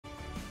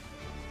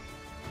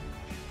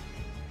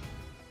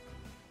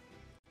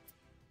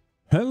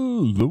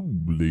Hello,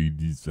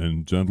 ladies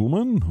and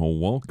gentlemen.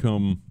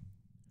 Welcome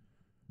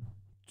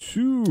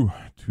to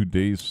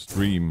today's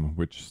stream,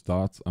 which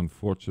starts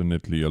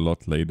unfortunately a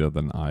lot later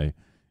than I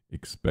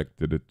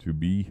expected it to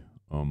be.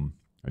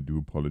 I do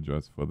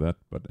apologize for that,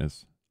 but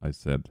as I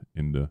said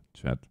in the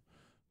chat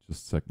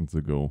just seconds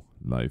ago,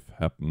 life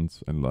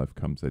happens and life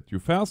comes at you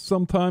fast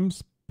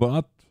sometimes,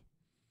 but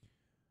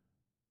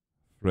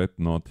fret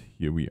not,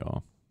 here we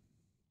are.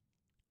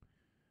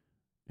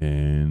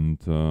 And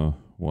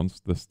once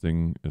this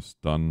thing is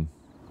done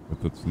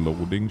with its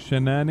loading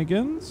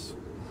shenanigans,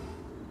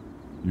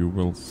 you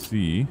will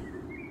see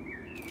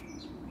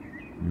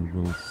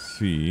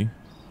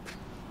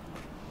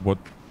what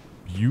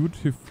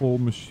beautiful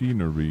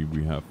machinery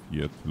we have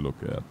here to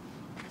look at.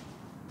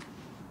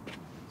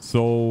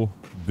 So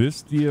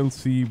this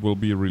DLC will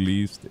be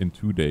released in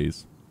 2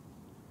 days.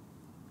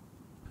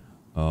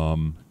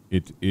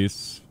 It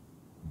is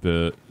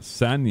the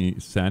SANY,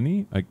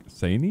 I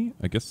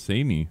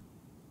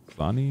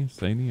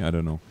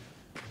don't know,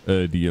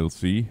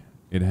 DLC.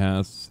 It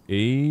has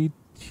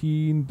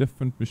 18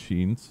 different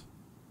machines,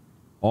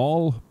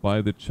 all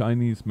by the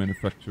Chinese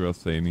manufacturer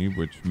SANY,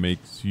 which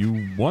makes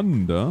you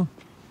wonder,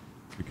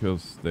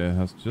 because there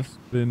has just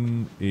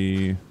been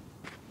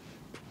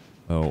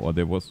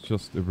there was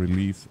just a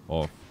release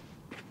of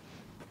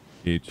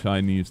a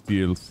Chinese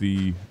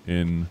DLC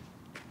in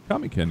Car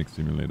Mechanic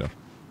Simulator.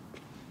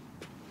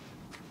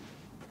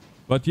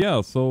 But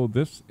yeah, so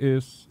this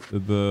is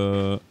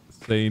the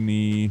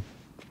SANY,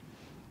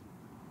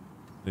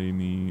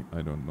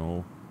 I don't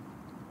know.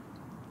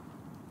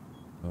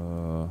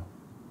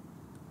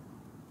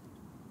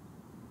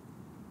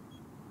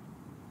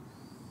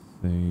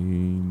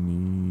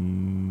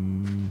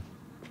 SANY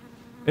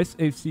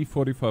SAC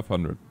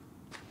 4500.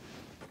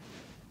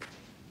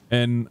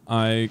 And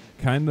I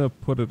kind of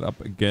put it up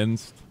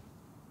against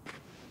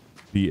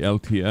the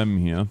LTM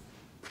here,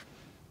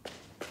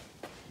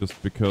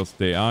 just because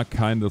they are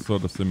kind of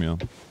sort of similar.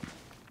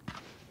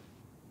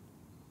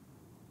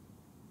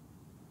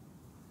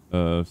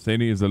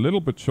 SANY is a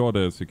little bit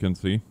shorter, as you can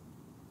see.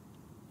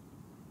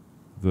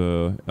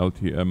 The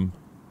LTM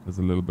has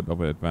a little bit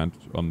of an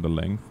advantage on the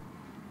length.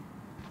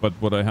 But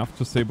what I have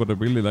to say, what I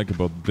really like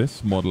about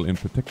this model in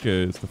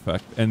particular is the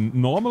fact, and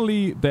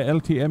normally the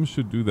LTM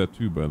should do that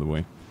too, by the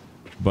way.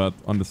 But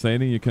on the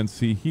SANY you can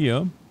see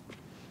here,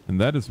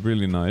 and that is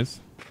really nice,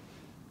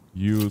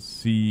 you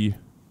see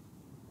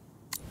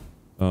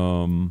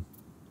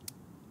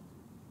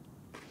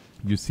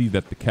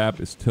that the cab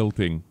is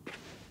tilting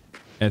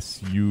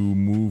as you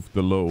move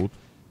the load.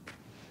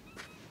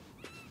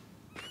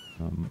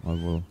 I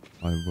will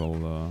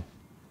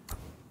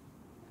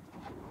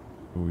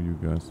show you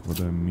guys what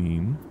I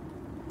mean.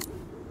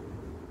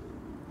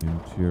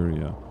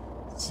 Interior.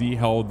 See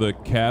how the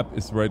cab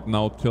is right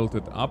now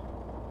tilted up?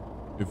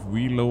 If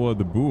we lower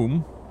the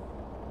boom,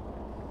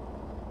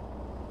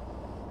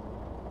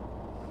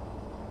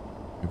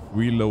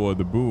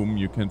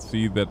 you can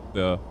see that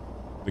the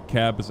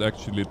cab is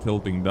actually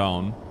tilting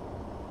down.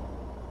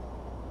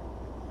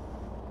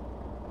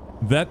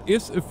 That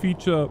is a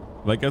feature,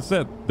 like I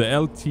said, the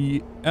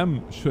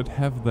LTM should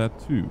have that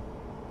too.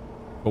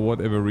 For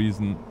whatever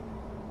reason,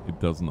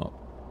 it does not.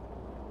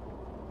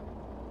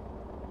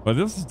 But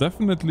this is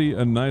definitely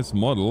a nice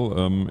model.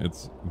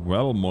 It's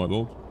well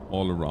modeled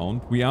all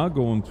around. We are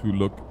going to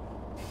look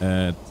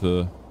at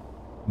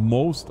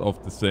most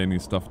of the SANY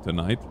stuff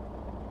tonight.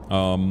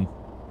 I'm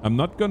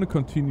not going to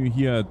continue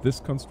here at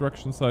this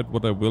construction site.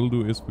 What I will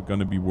do is we're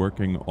going to be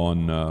working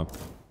on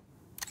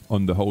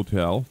the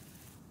hotel,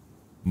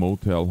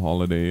 motel,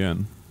 Holiday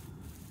Inn,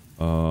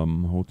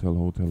 hotel,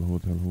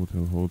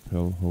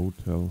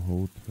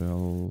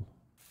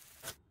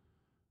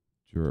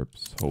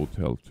 Jerps,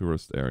 hotel,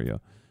 tourist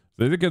area.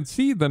 So as you can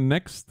see, the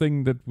next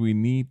thing that we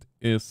need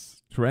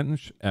is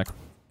trench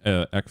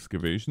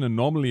excavation, and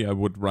normally I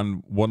would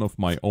run one of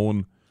my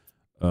own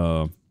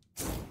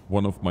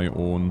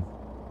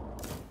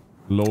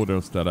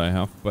loaders that I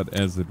have, but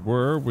as it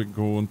were, we're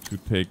going to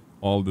take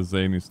all the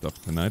SANY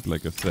stuff tonight,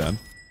 like I said.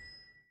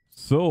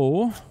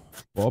 So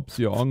Bob's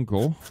your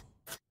uncle.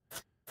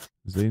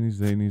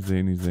 SANY.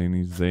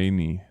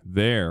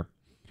 There.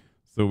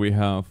 So we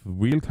have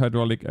wheeled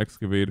hydraulic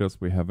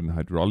excavators, we have an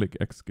hydraulic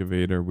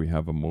excavator, we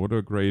have a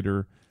motor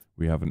grader,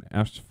 we have an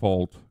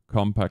asphalt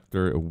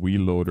compactor, a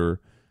wheel loader,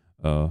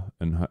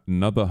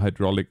 another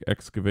hydraulic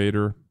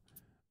excavator,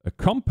 a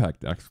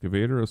compact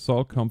excavator, a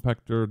salt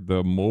compactor,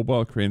 the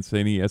mobile crane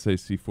SANY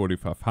SAC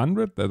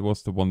 4500, that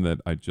was the one that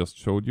I just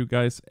showed you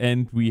guys,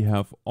 and we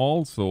have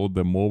also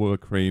the mobile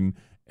crane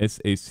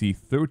SAC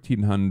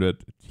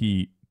 1300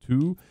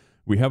 T2.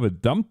 We have a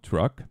dump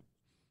truck,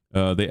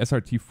 the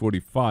SRT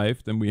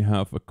 45, then we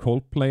have a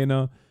cold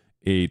planer,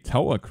 a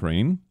tower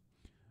crane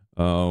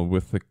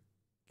with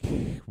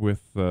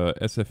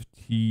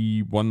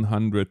SFT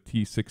 100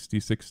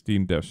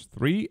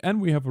 T6016-3,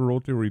 and we have a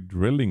rotary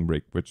drilling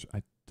rig, which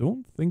I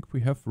don't think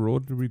we have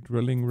rotary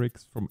drilling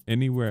rigs from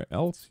anywhere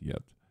else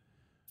yet.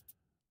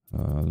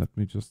 Let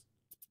me just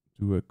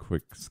do a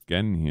quick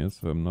scan here,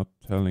 so I'm not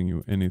telling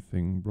you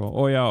anything, bro.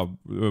 Oh yeah,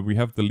 we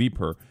have the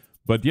leaper.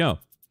 But yeah,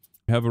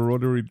 we have a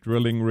rotary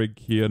drilling rig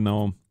here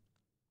now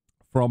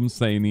from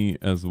SANY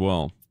as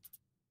well.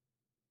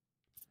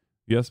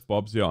 Yes,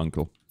 Bob's your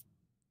uncle.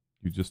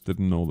 You just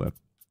didn't know that.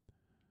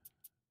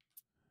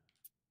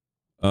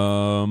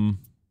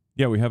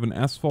 Yeah, we have an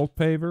asphalt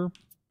paver.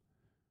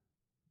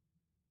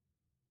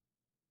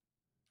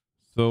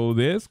 So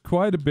there's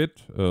quite a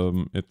bit.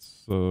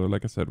 It's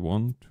like I said,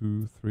 1,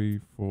 2, 3,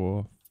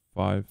 4,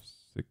 5,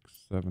 6,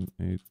 7,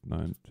 8,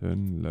 9,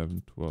 10,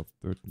 11, 12,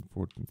 13,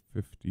 14,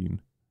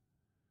 15.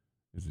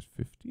 Is it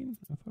 15?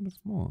 I thought it's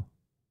more.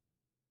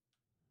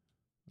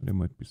 There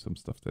might be some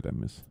stuff that I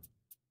miss.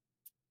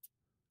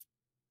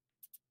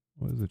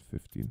 Or is it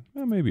 15?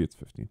 Well, maybe it's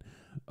 15.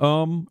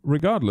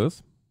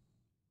 Regardless.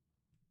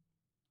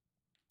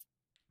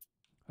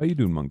 How you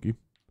doing, monkey?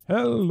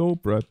 Hello,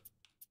 Brett.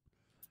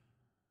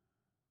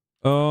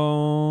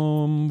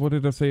 What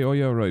did I say? Oh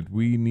yeah, right.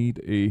 We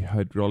need a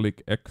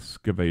hydraulic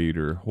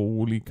excavator.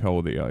 Holy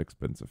cow, they are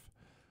expensive.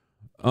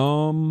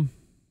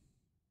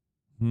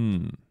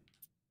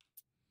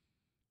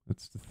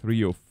 That's the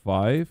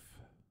 305.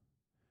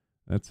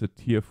 That's a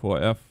tier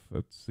 4F.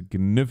 That's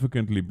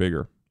significantly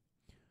bigger.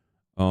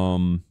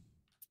 However,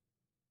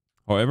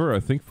 I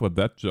think for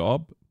that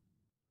job,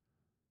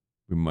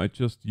 we might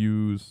just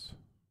use...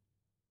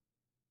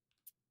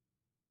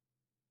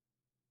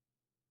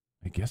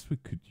 I guess we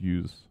could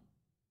use...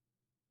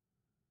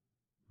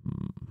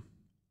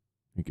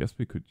 I guess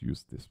we could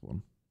use this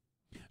one.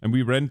 And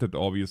we rent it,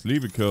 obviously,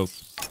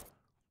 because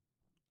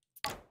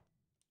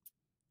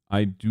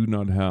I do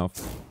not have...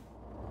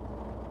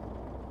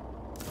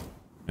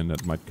 And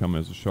that might come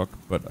as a shock,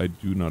 but I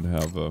do not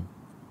have a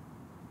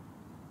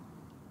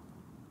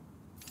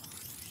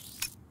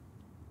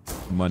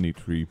money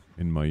tree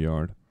in my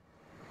yard.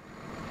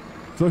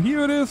 So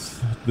here it is,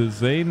 the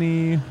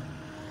SANY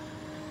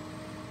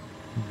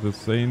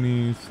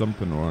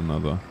something or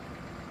another.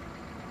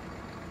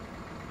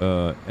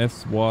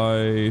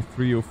 SY305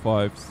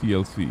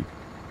 CLC.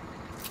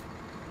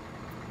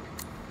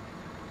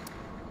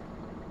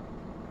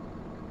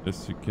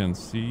 As you can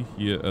see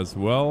here as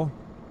well,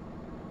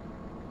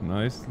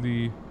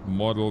 nicely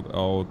modeled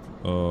out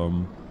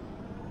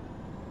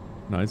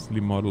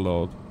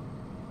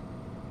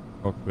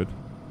cockpit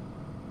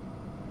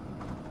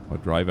or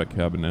driver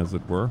cabin, as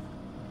it were.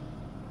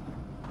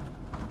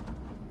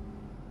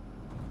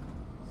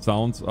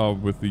 Sounds are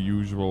with the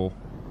usual,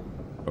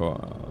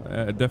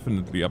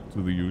 definitely up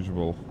to the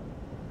usual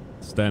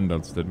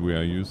standards that we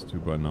are used to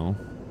by now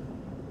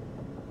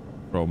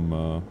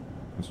from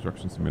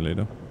Construction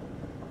Simulator.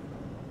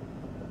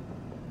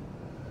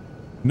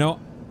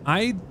 Now,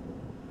 I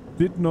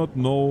did not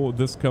know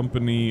this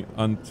company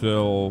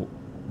until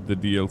the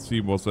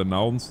DLC was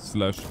announced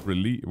 /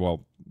 release.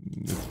 Well,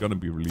 it's gonna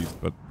be released,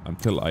 but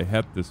until I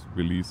had this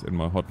release in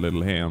my hot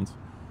little hands.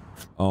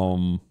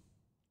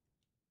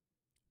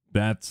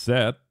 That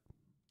said,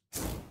 I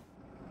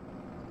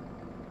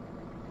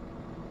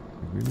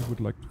really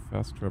would like to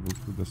fast travel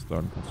through the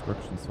darn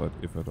construction site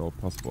if at all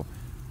possible.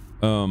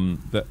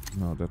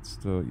 That's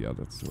the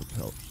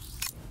hotel.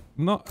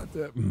 No,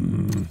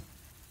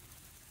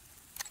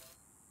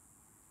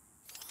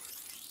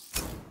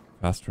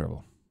 fast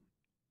travel.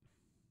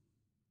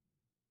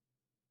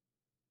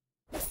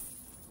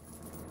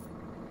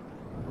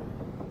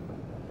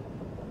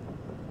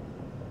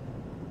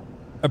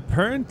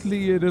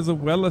 Apparently it is a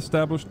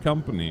well-established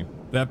company.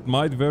 That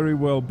might very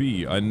well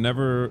be. I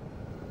never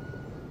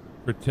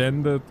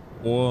pretended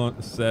or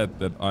said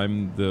that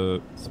I'm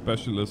the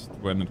specialist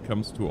when it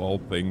comes to all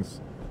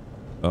things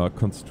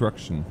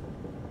construction.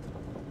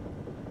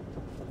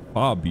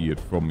 Far be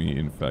it from me,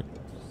 in fact,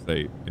 to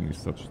say any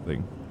such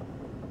thing.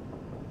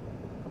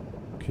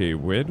 Okay,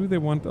 where do they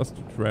want us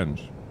to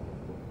trench?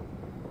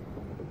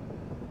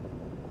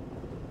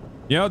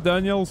 Yeah,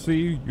 Daniel,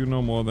 see, you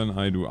know more than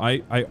I do.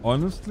 I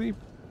honestly...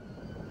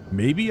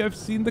 Maybe I've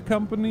seen the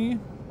company,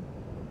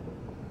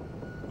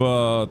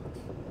 but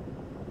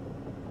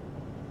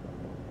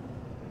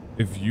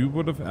if you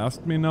would have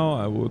asked me now,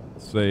 I would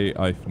say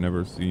I've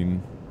never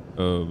seen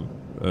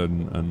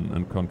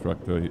an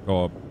contractor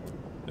or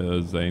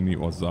SANY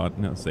or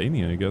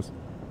SANY, I guess,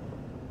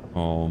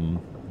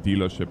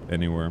 dealership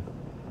anywhere.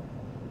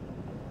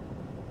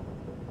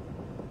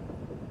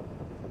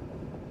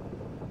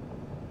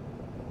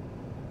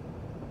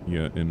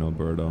 Here in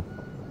Alberta.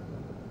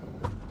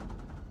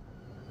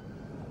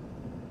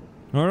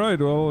 All right,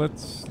 well,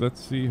 let's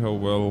see how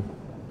well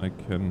I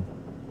can.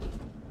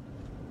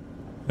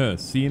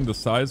 Seeing the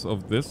size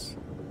of this,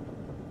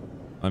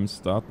 I'm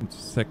starting to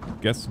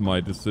second guess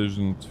my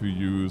decision to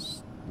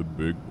use the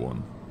big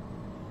one.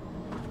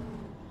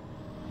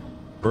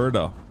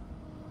 Berta.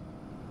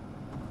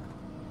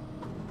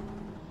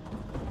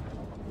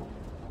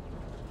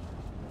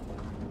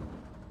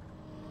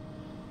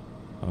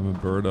 I'm a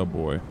Berta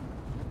boy.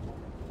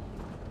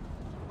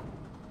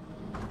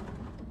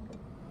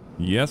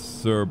 Yes,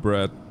 sir,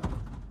 Brett.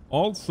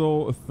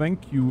 Also,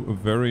 thank you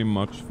very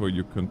much for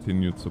your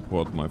continued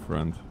support, my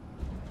friend.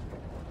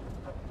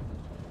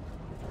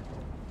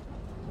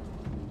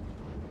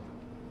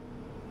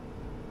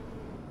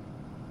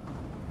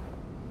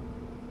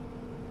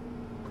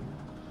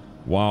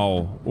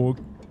 Wow.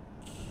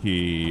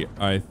 Okay.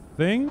 I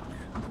think,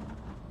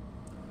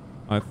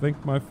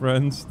 my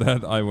friends,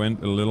 that I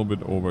went a little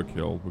bit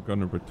overkill. We're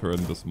gonna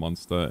return this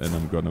monster and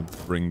I'm gonna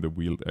bring the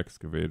wheeled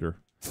excavator.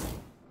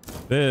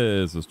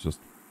 This is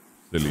just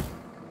silly.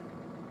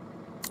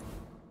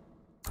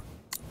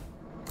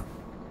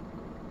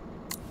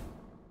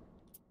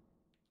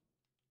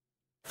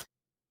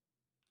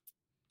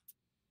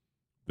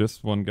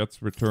 This one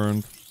gets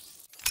returned.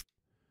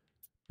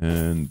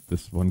 And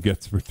this one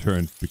gets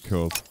returned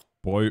because,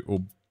 boy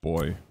oh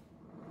boy.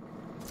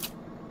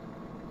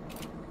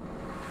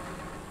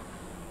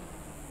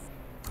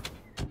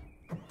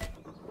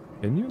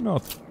 Can you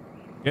not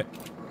get...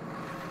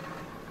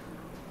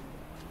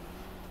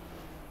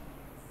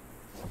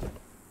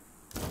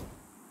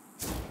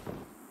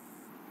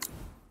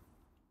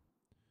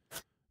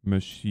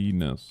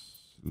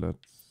 Machinist.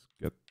 Let's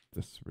get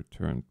this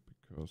returned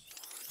because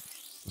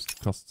this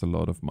costs a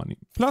lot of money.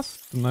 Plus,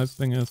 the nice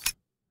thing is,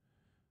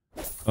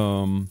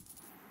 well,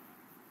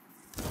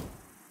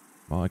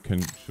 I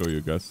can show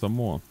you guys some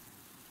more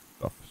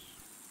stuff.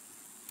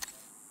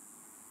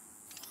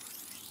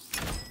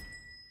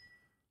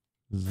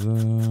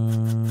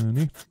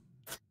 SANY.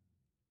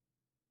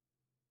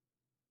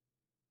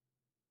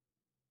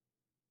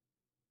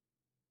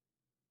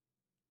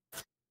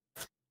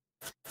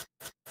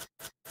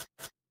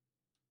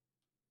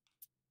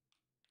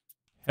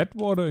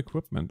 Headwater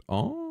equipment.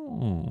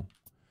 Oh,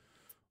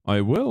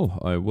 I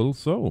will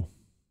so.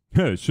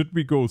 Should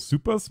we go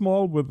super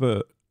small with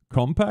the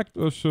compact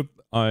or should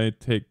I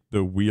take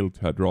the wheeled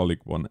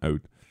hydraulic one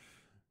out?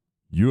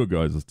 Your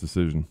guys'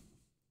 decision.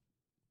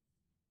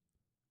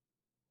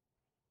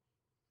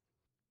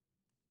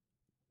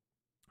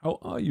 How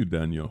are you,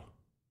 Daniel?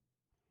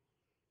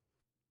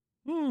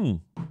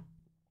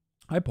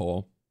 Hi,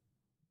 Paul.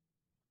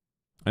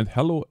 And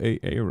hello,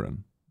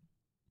 Aaron.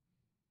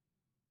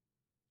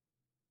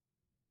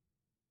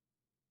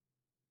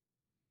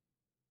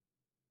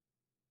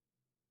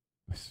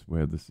 I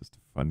swear this is the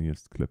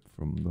funniest clip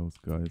from those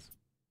guys.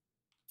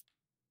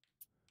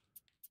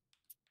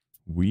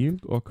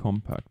 Wheeled or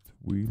compact?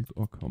 Wheeled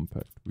or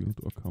compact? Wheeled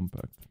or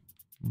compact?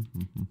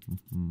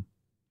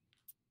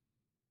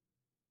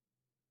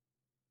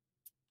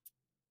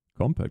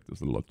 Compact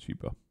is a lot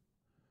cheaper.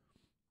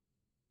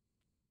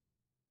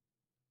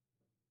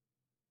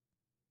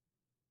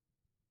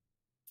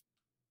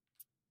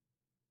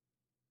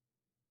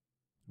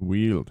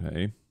 Wheeled,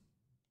 hey?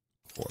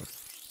 Of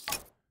course.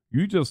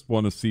 You just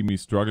want to see me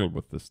struggle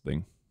with this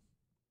thing.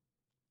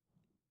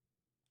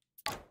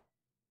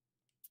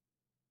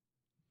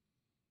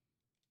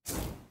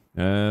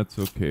 That's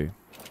okay.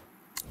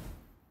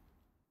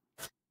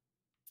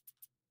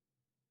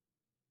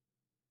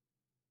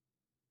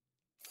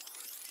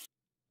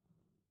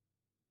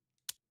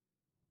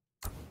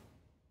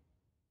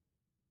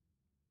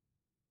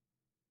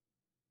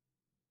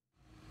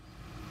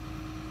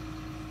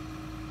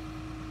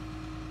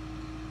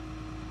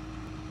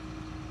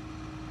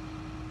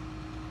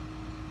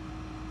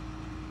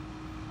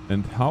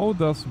 And how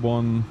does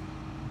one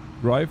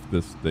drive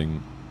this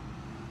thing,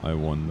 I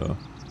wonder?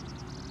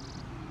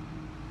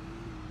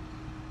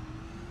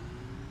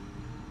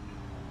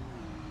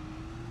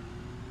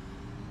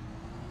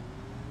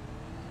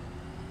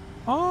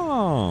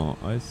 Oh,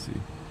 I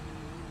see.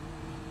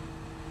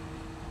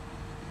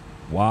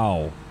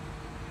 Wow.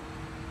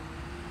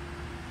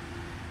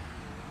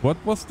 What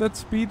was that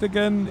speed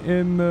again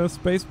in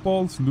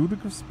Spaceballs?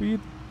 Ludicrous speed?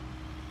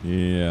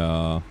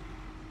 Yeah.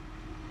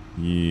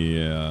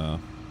 Yeah.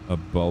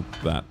 About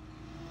that.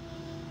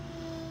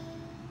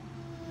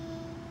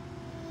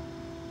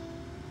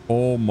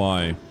 Oh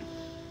my.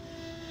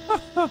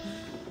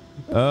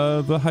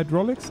 The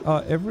hydraulics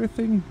are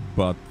everything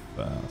but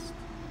fast.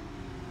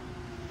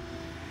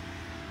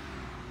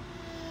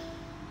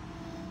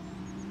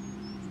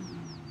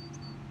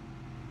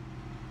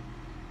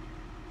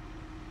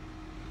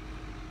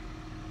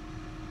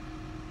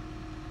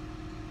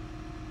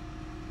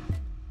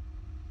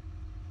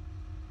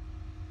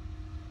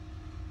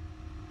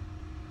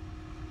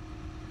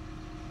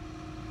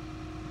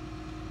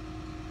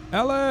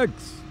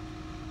 Alex!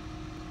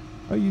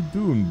 How you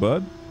doing,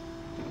 bud?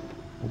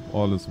 Hope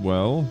all is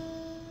well.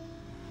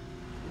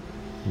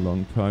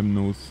 Long time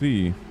no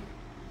see.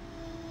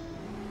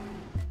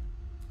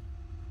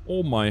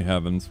 Oh my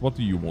heavens, what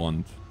do you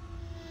want?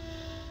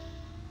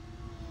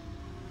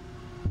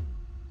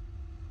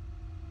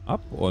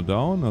 Up or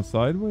down or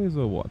sideways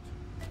or what?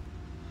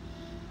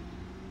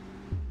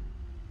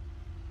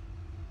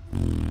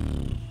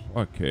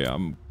 Okay,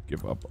 I'm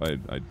give up. I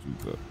do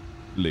the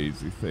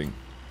lazy thing.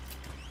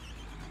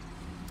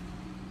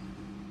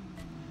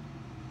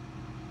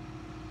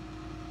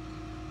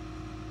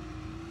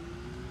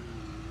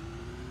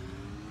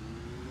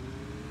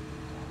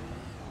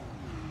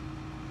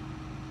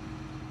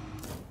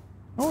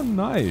 Oh,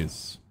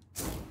 nice.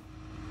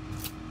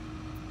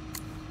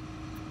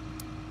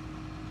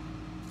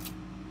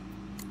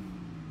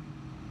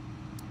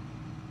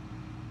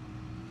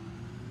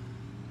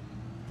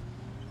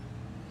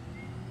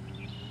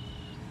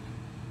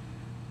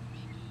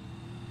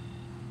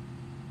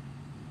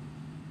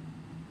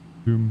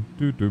 Doom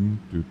do doom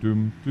do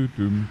doom do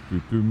doom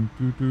do doom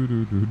do do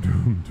do do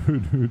doom do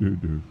do do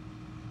do.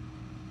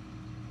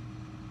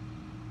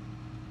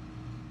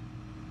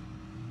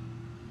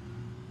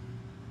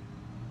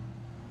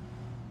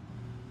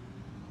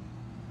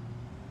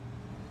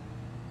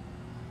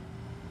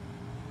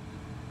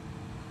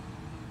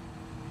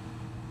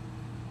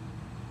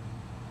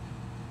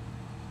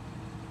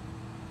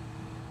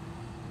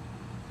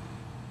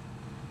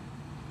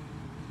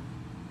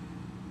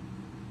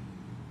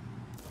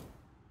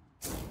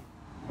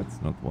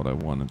 That's not what I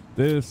wanted.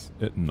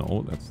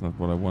 No, that's not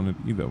what I wanted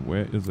either.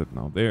 Where is it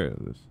now? There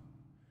it is.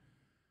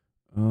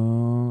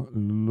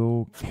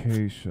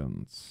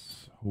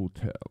 Locations.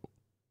 Hotel.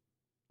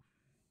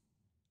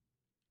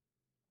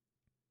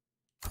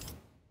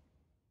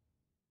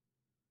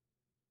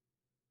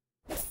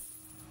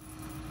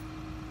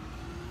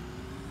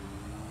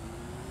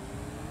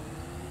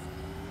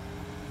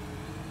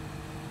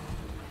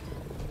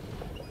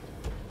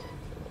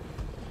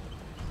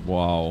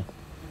 Wow.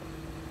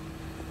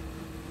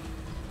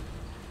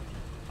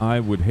 I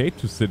would hate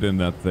to sit in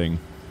that thing.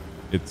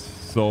 It's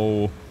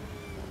so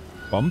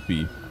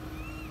bumpy.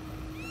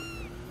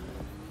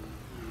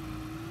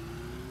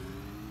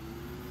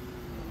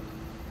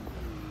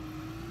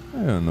 I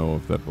don't know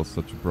if that was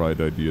such a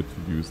bright idea to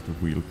use the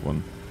wheeled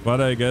one.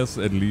 But I guess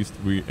at least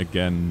we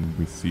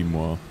see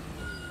more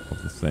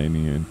of the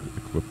SANY and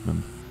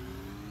equipment.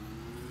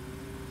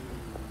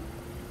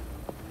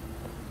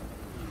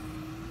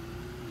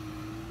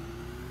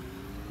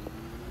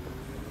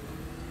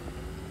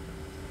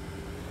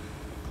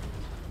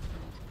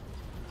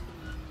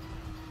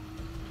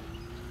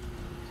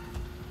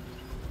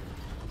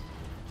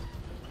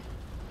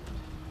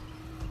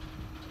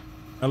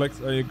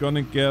 Alex, are you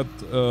gonna get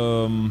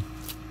Train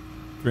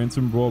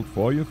Sim World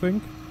 4, you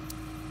think?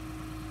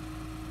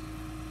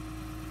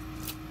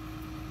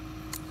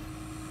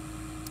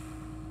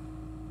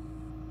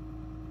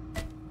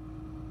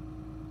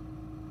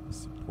 The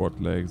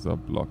support legs are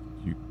blocked.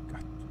 You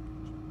got to be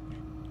joking.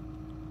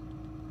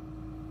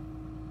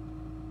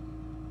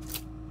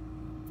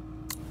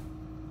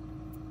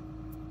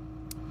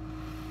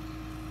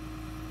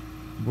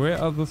 Where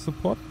are the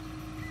support?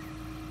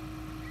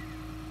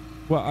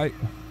 Well,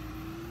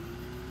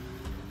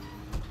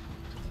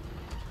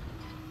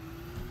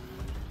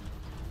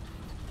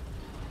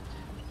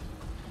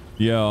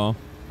 yeah. Oh,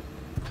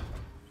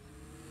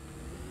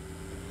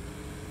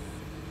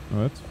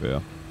 that's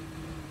fair.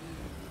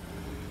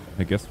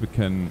 I guess we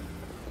can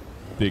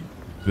dig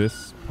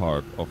this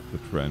part of the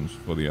trench.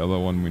 For the other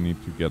one, we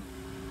need to get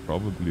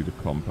probably the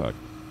compact.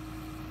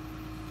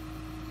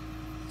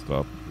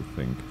 Start to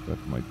think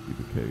that might be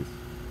the case.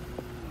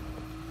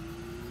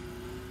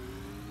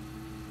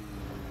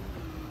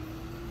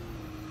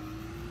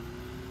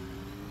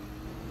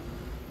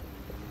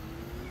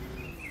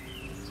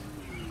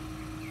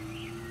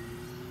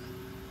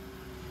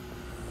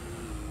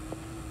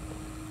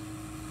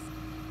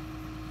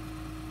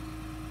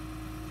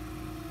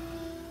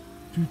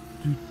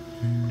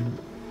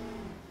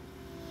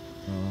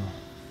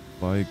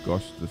 By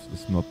gosh, this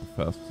is not the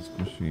fastest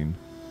machine.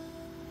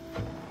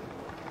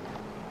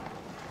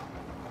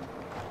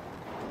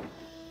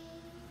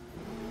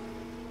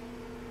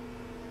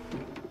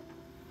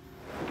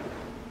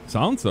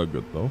 Sounds are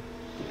good though.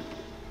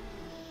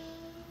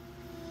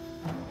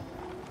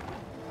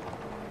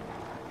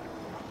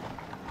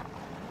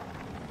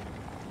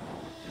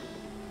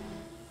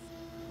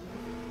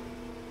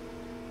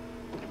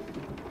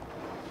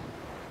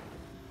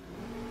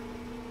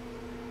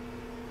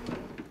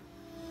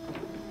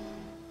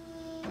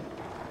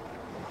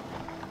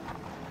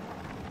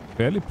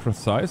 Fairly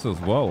precise as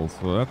well,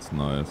 so that's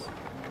nice.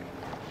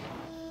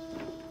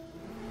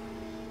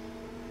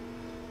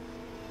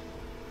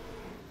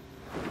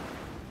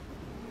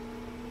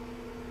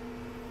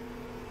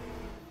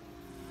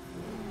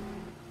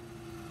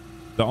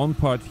 The on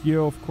part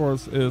here, of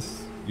course,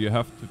 is you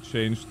have to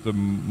change the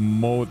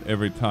mode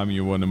every time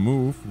you want to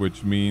move,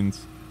 which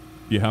means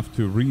you have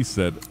to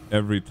reset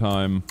every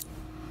time.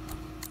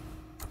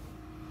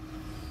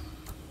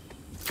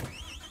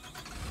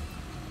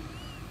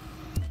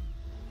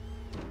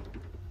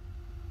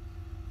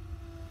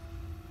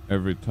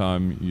 Every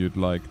time you'd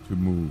like to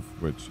move,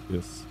 which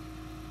is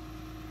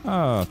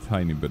a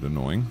tiny bit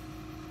annoying.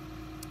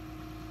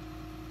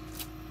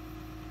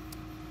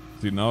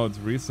 See, now it's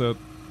reset.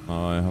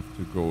 Now I have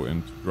to go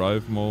into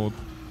drive mode.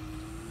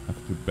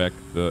 Have to back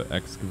the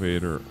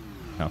excavator.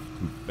 Have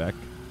to back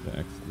the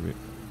excavator.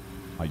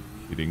 Are you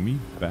kidding me?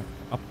 Back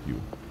up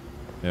you.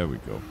 There we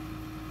go.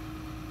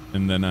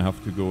 And then I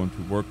have to go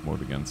into work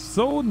mode again.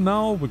 So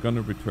now we're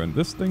gonna return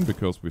this thing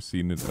because we've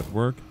seen it at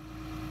work.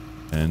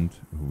 And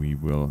we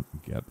will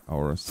get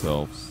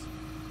ourselves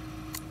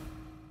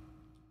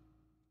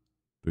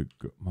the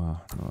no,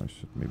 I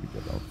should maybe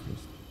get out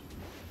first.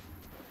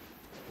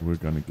 We're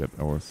gonna get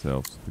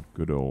ourselves the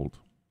good old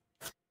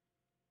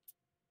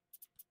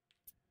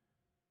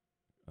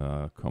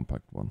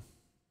compact one.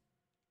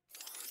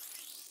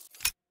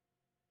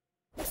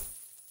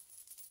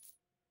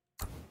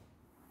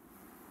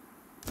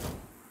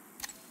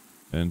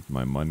 And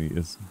my money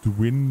is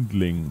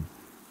dwindling.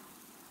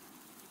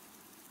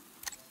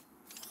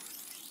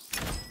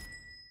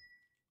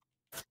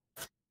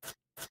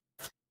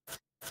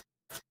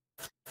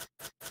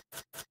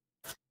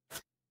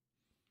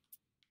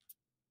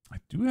 I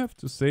do have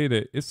to say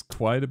there is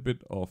quite a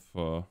bit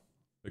of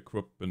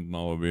equipment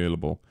now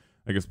available.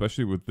 Like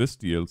especially with this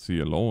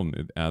DLC alone,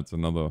 it adds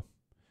another...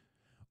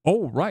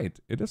 Oh, right.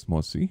 It is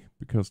mossy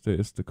because there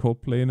is the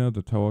cold planer,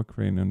 the tower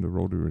crane, and the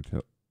rotary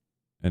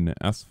and the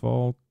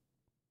asphalt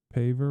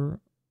paver.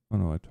 Oh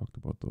no, I talked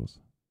about those.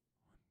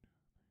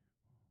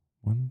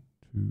 1,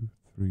 2,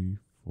 3,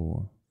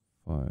 4,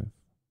 5.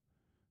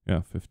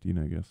 Yeah, 15,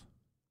 I guess.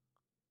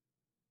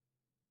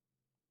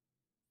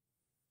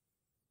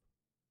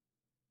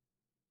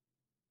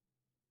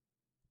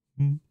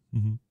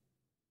 Mm-hmm.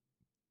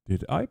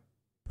 Did I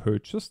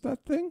purchase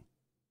that thing?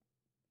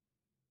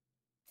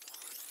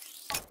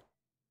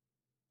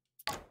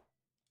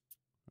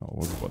 I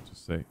was about to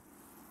say.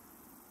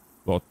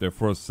 Thought there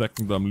for a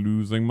second I'm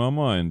losing my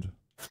mind.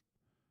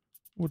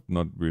 Would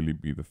not really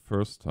be the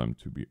first time,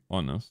 to be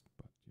honest,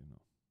 but you know.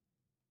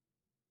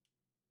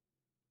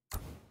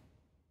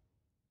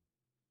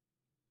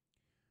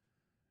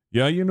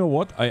 Yeah, you know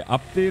what? I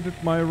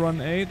updated my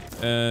Run 8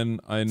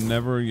 and I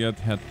never yet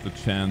had the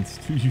chance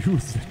to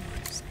use it,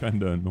 which is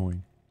kind of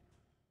annoying.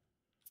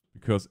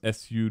 Because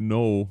as you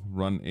know,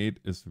 Run 8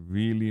 is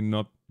really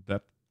not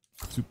that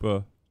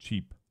super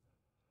cheap.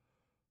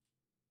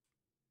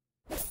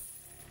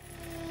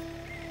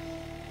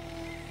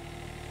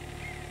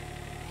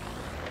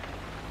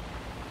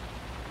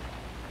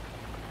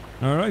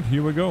 Alright,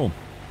 here we go.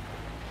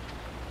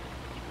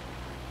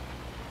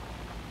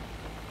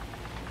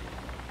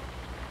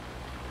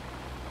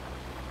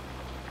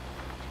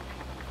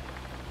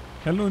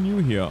 Hello new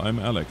here, I'm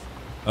Alex.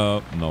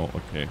 No,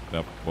 okay,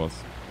 that was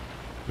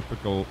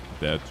typical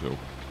dad joke.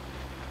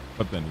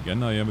 But then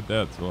again, I am a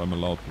dad, so I'm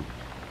allowed to.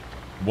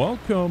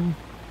 Welcome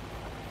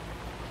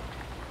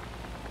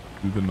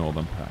to the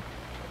Northern Pack.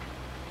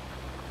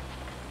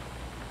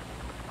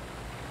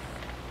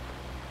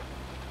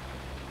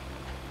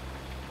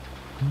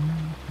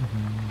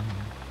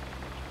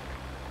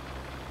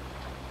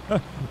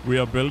 We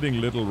are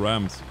building little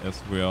ramps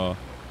as we are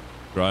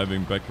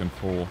driving back and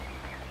forth.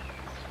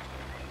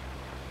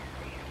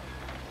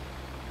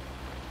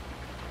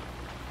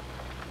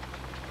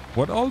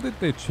 What all did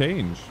they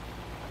change?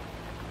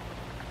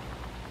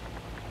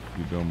 If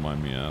you don't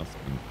mind me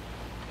asking.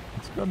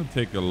 It's gonna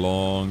take a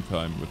long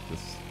time with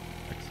this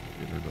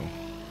excavator though.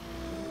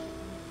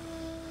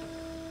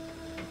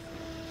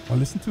 Oh,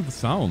 listen to the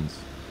sounds.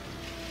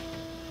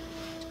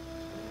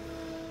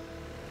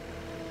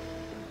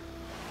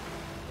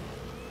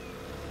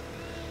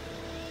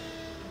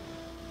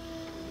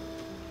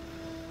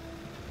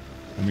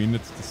 I mean,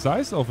 it's the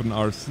size of an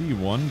RC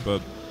one,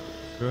 but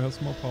sure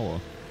has more power.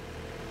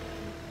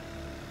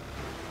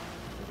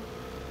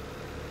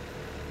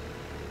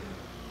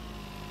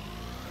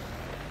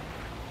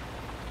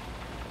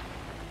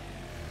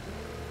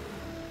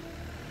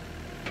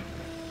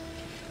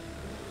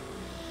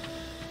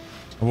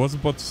 I was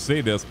about to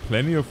say, there's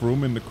plenty of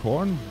room in the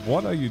corn.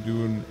 What are you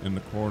doing in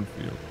the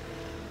cornfield?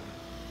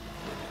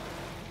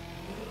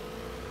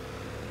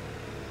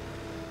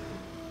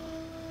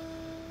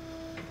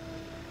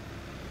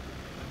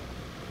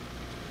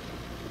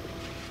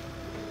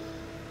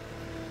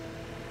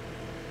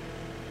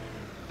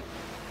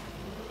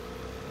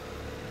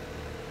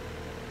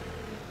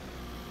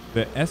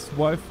 The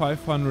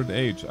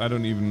SY500H, I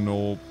don't even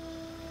know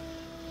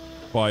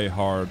by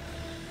heart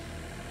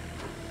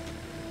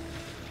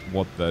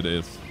what that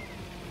is.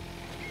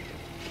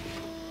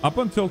 Up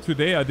until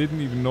today, I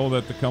didn't even know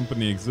that the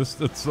company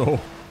existed, so...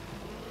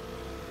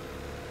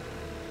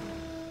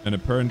 And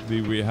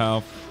apparently we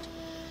have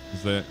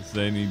the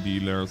SANY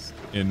dealers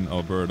in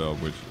Alberta,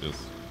 which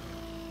is...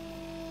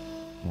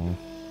 Well,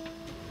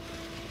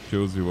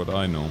 shows you what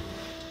I know.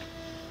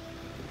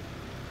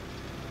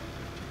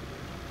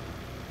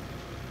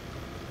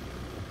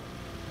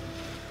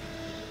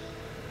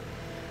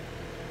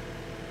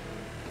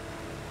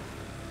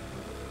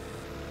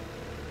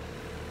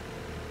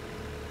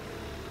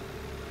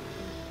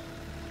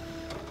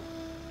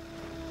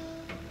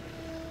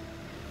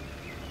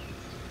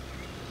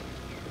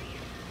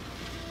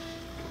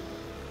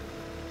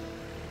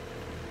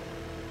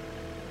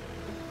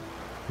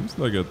 Seems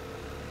like it.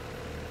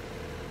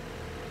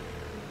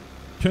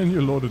 Can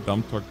you load a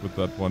dump truck with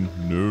that one?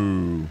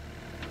 No.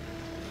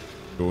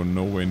 Go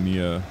nowhere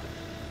near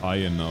high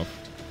enough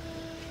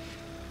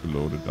to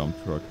load a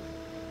dump truck.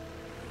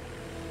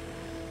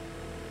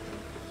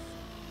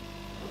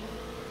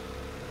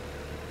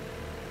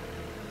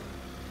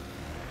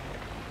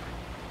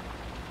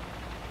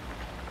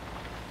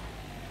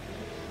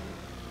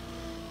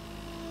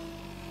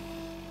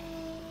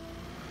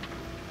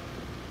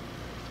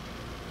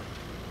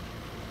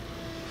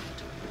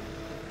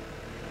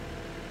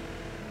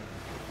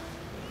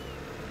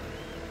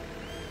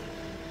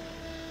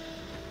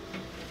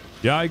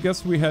 Yeah, I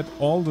guess we had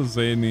all the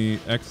SANY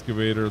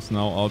excavators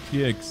now out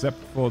here except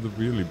for the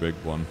really big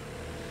one.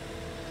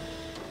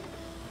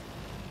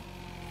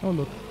 Oh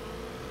look,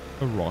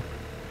 a rock.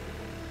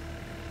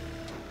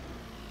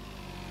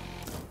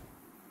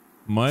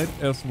 Might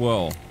as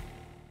well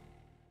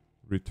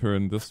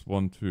return this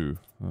one too.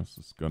 This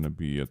is gonna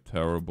be a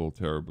terrible,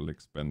 terrible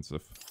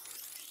expensive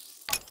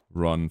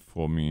run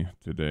for me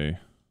today.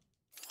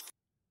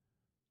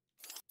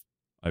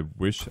 I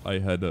wish I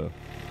had a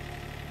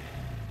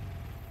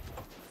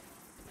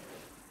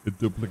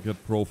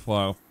duplicate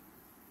profile.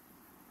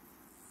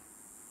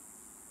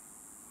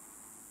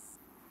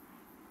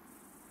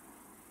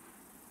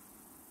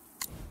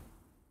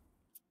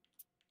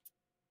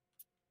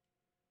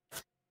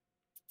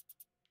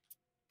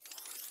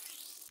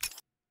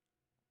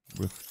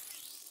 With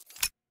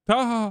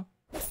Taha!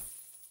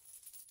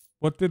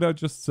 What did I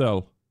just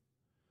sell?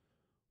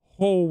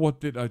 Oh, what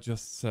did I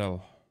just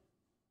sell?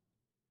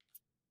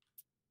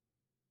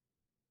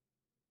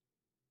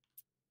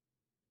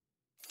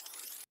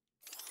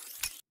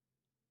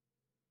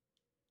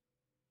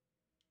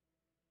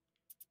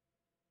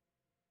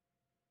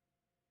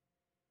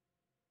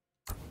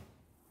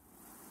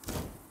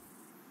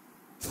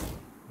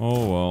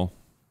 Oh well,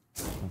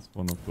 that's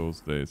one of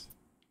those days.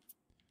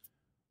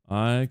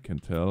 I can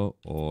tell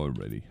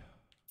already.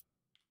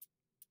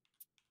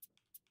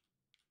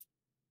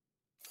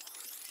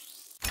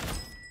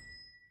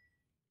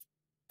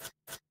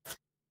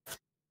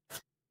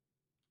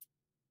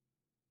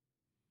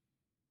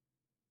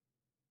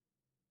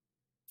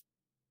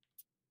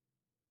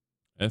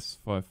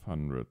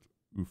 S500.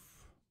 Oof.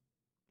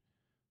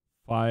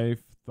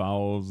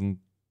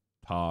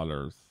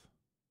 $5,000.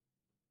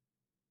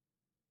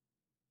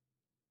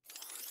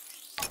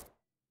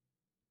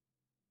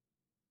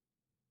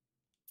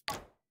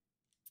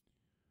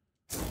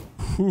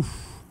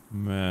 Oof,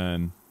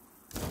 man.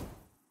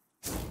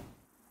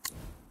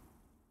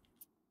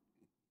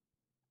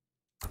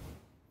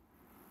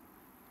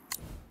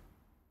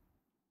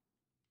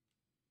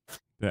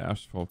 The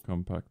asphalt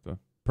compactor.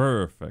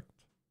 Perfect.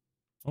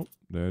 Oh,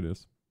 there it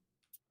is.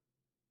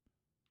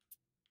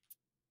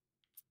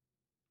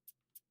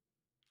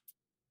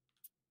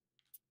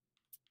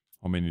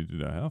 How many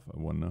did I have? I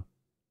wonder.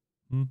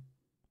 Or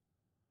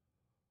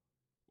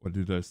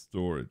did I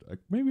store it?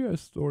 Maybe I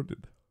stored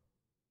it.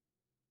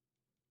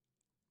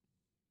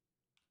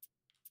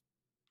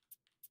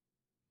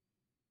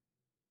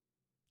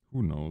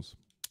 Who knows?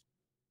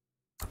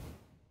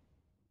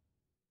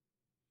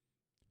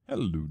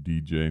 Hello,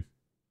 DJ.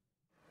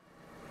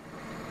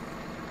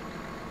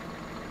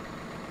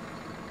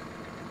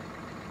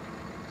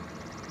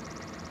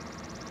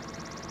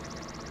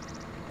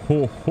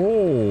 Ho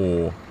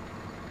ho!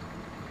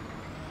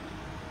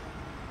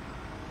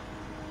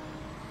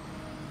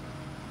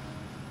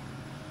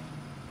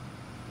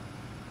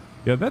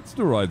 Yeah, that's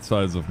the right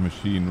size of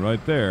machine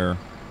right there.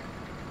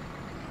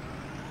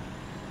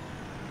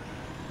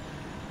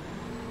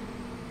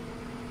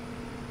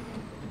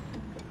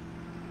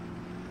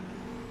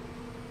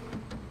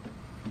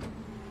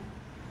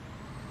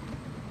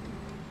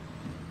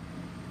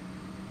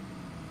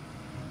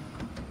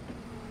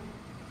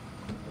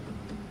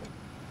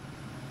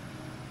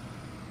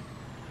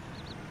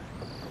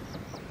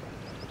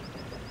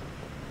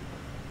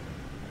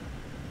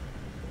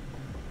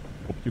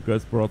 You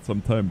guys brought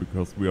some time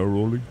because we are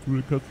rolling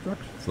through the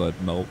construction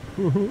site now.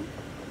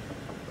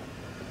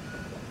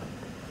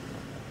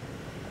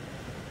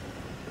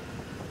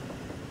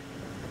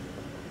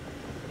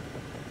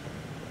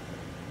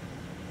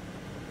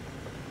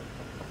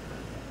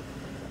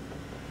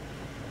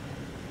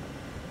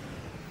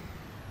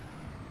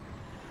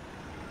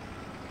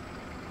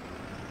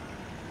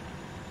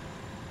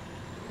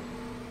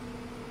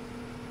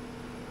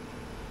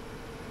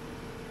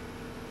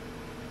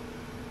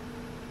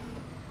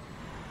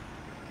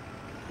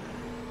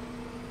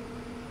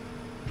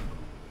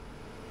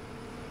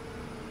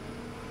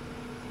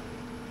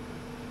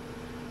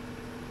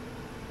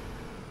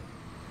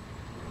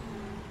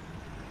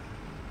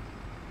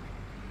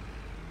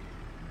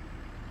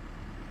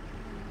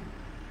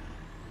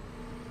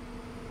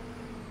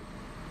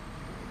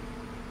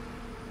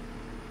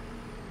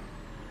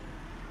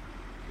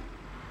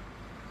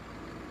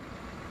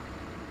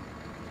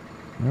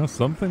 Yeah,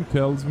 something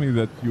tells me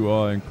that you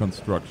are in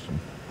construction.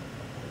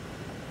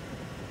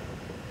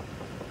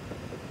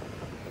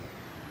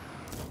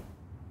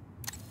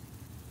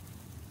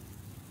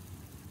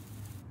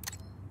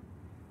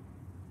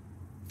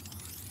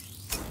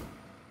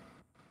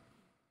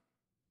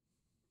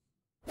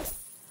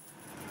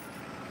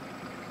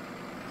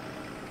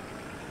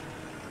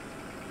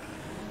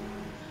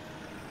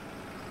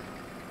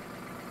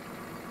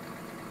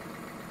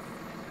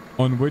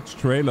 On which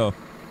trailer?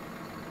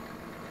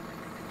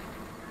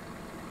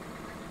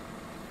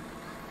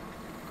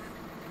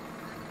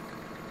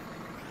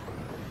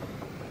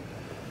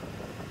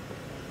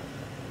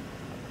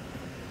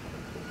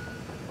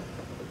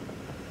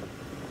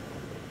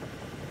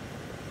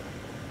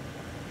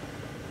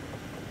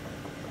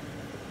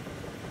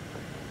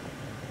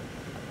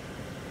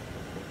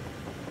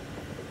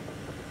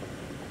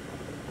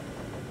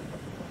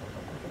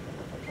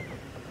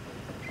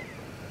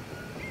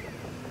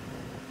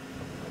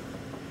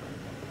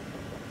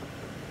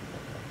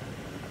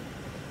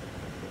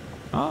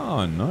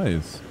 Ah,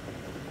 nice.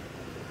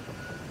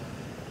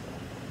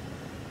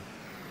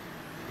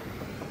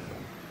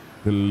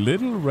 The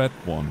little red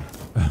one.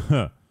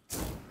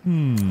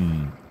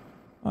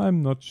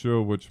 I'm not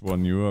sure which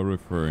one you are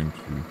referring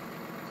to.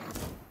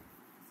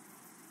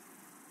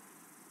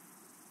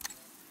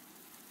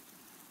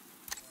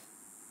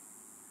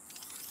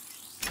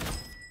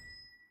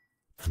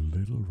 The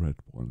little red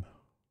one.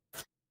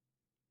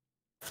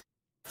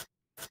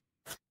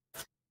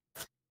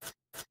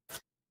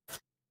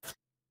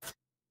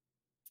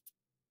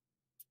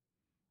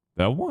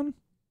 That one?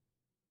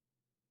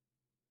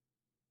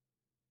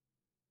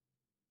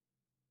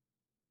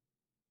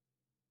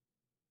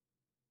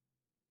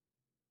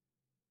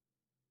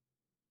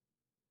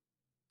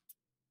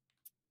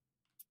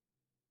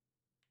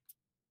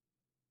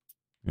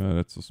 Yeah,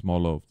 that's the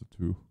smaller of the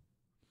two.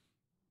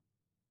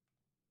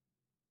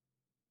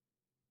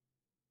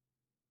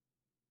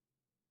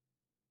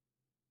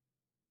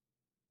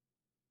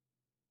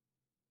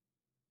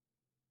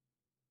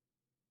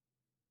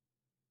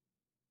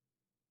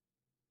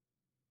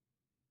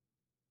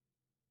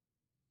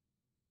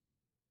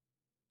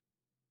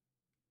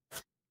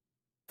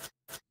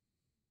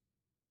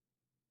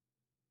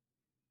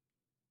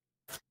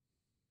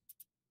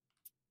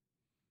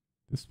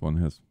 This one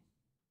has...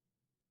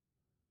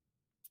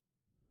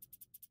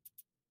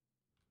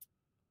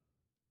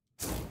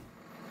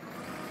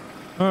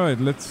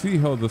 Alright, let's see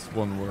how this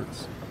one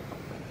works.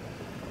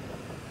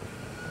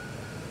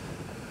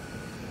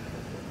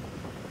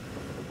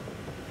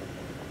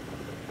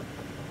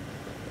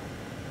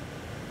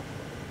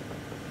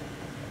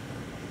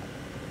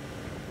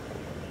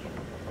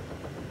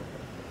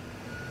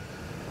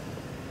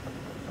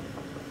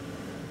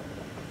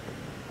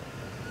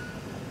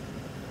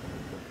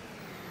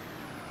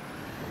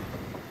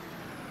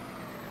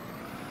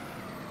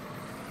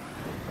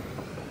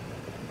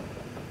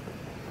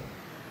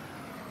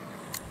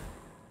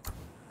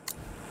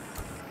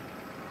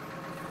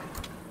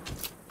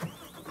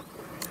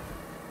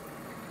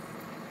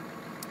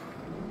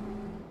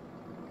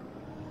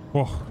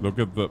 Oh, look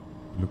at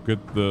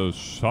the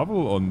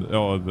shovel on,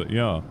 or the,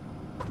 yeah,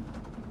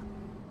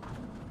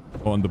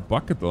 on the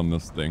bucket on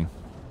this thing.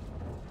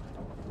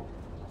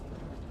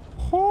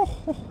 Ho,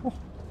 ho, ho.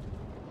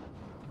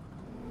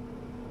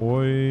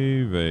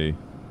 Oy vey.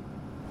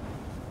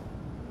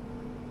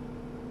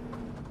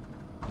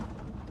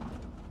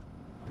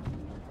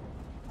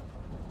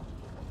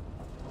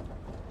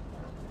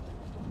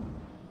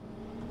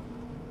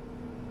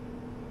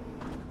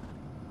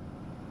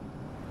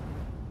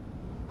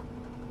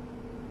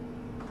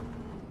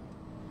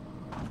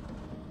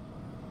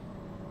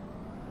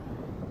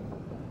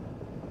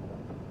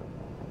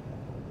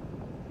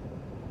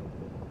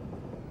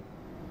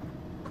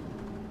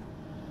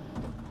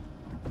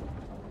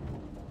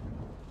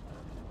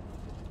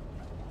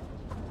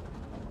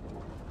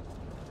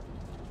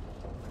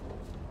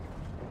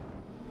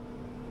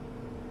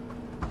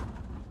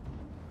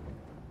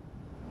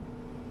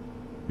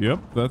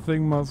 Yep, that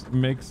thing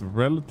makes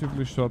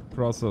relatively short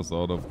process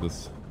out of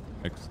this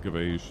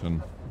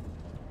excavation.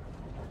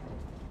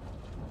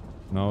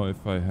 Now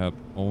if I had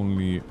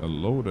only a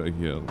loader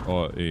here,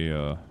 or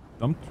a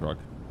dump truck,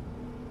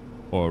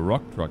 or a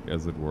rock truck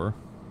as it were,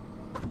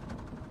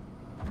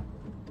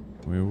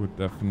 we would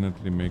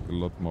definitely make a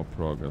lot more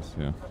progress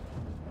here.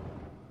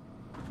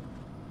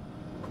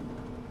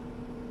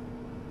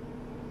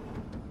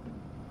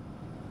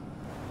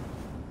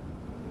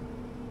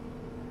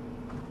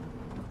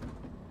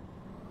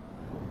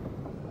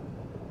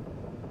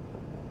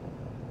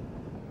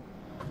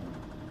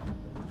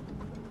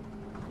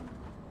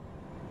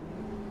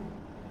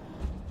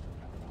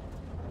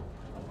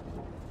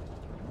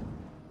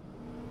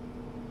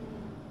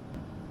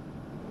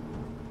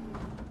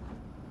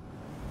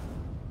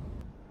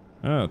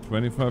 Yeah,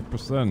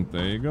 25%.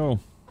 There you go.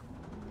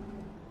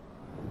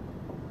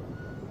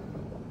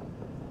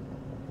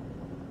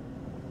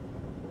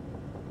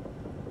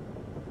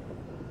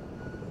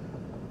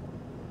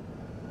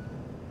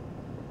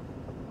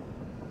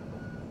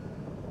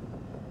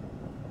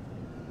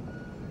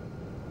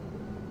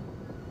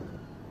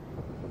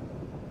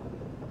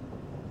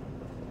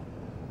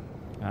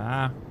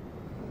 Ah.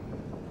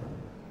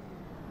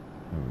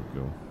 There we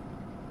go.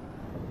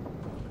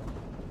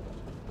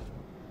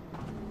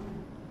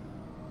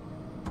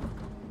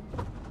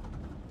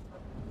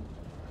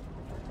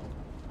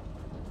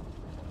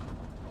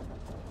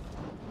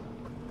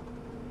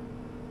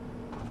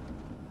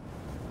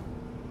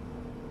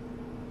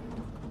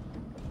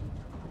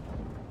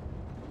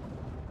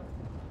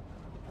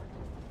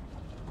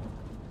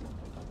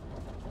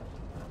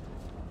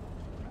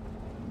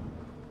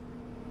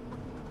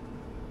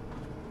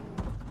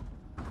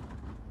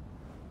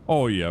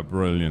 Oh yeah,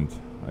 brilliant.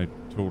 I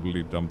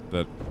totally dumped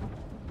that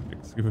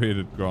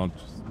excavated ground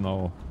just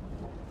now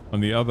on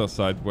the other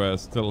side where I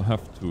still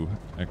have to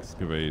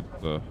excavate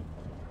the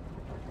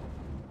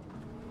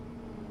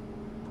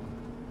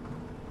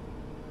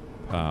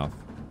path.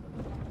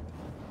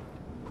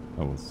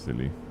 That was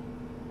silly.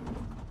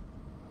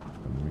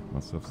 Gonna make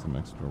myself some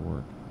extra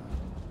work.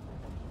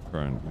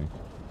 currently.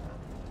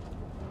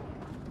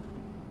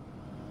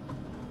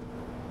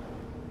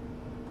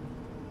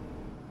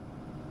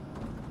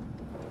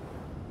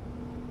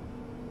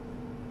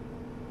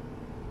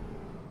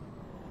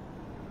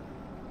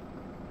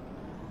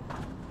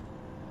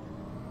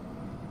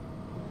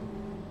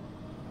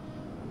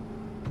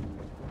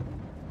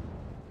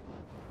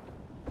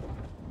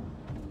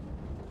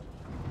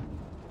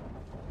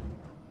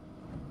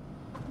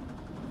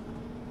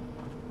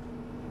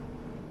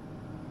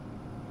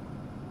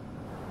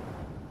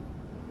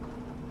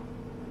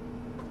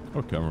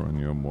 Oh, Cameron,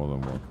 you're more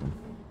than welcome.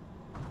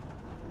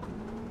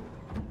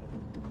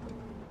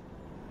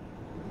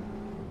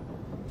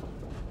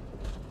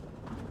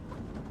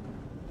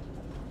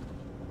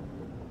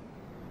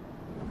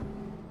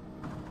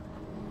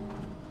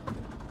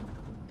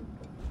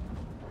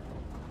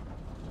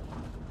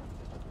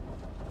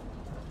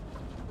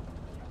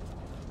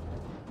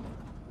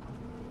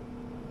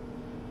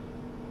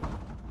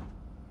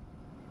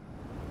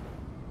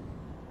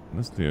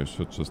 Honestly, I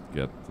should just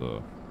get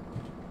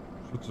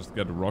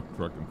a rock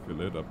truck and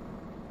fill it up.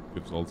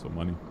 Gives also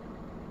money.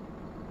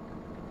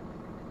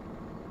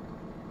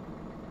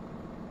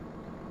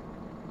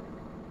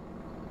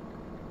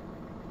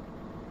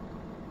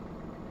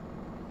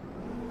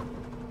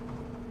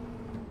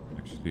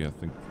 Actually, I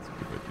think that's a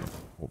good idea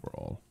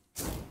overall.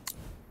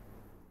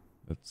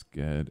 Let's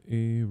get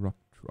a rock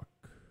truck.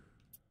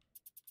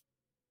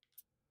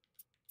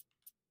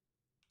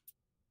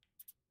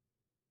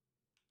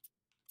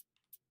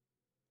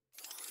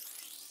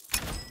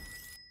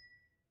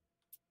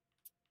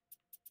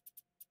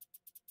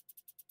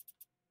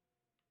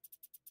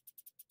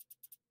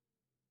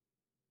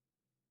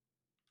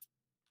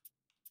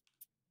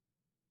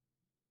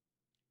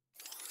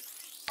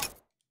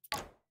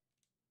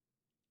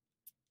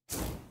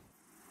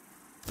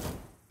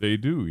 They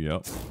do,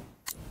 yep.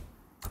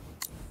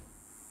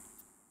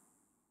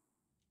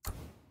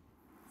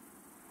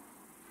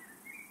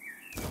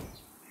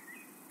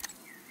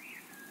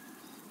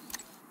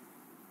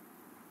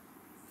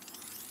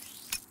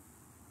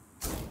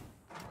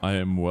 I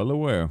am well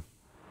aware.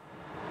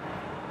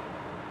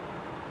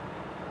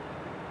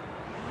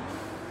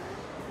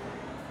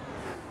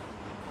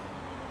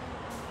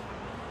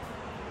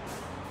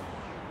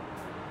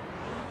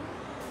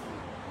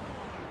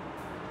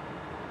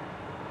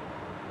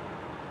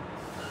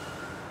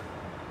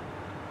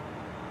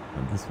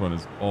 This one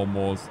is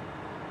almost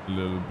a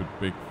little bit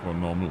big for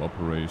normal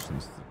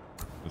operations.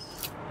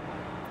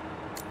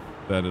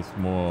 That is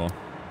more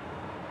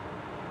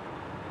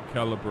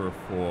caliber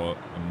for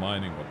a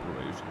mining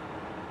operation.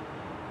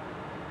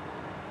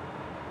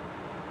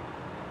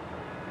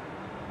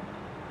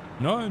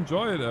 No,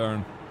 enjoy it,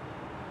 Aaron.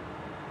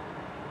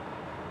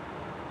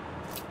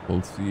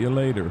 We'll see you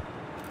later.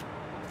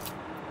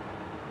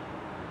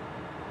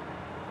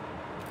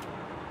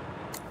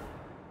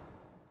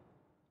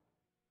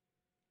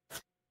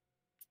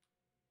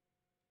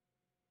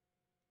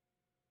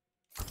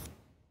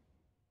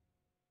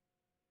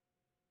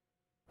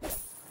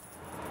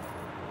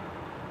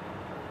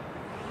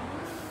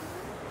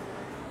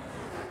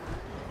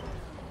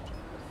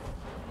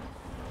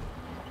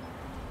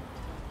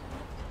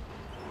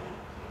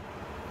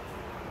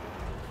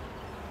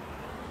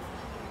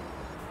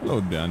 Hello,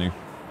 Danny.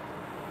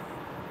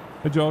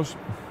 Hey, Josh.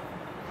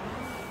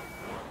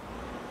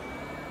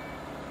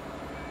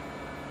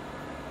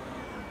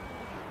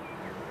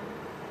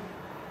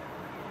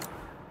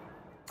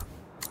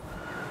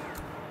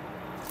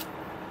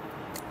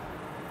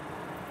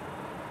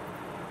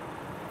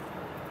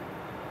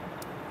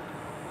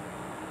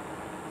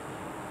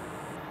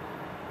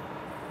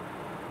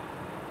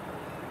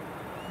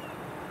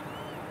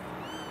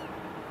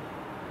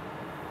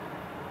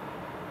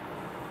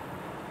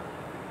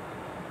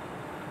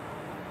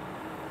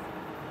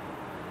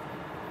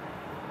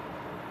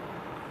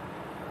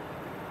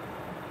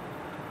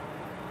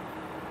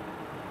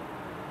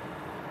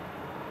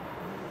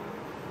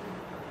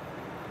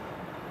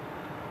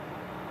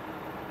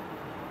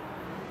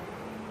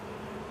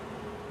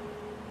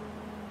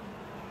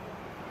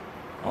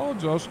 Oh,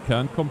 Josh,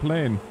 can't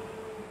complain.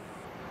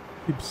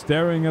 Keep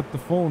staring at the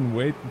phone,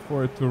 waiting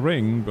for it to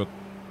ring, but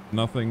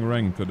nothing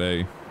rang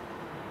today.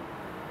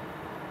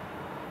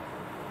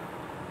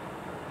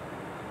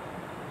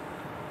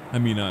 I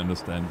mean, I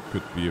understand it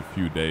could be a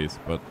few days,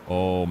 but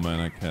oh man,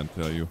 I can't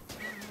tell you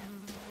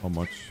how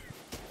much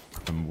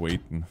I'm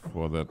waiting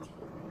for that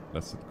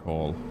blessed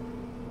call.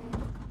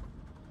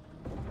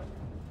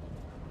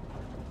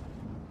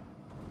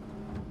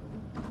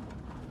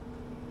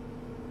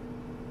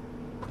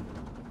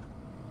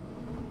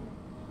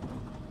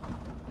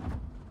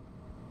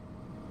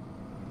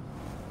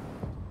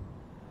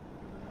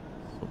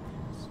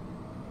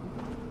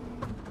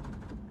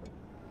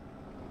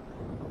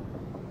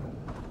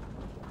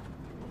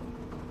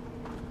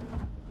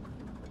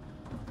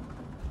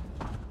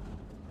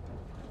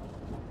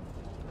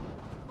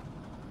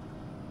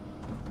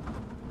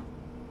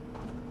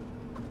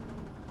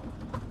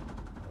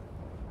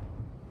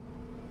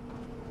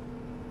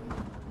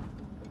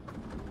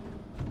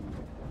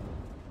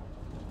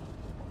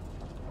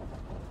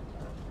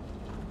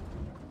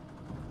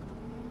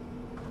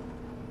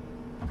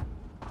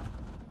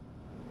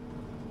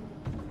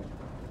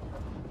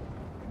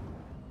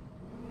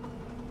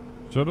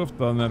 Should have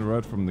done that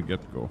right from the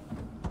get-go.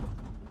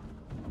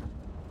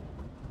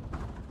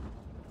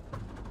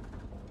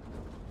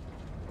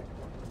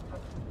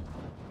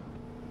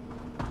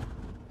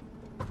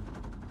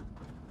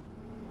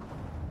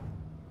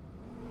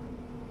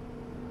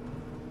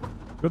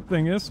 Good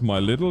thing is, my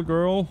little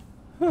girl,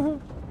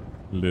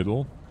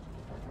 little,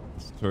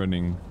 is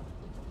turning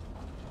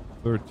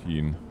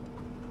 13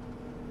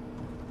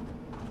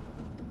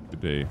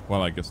 today.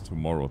 Well, I guess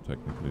tomorrow,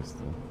 technically,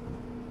 still.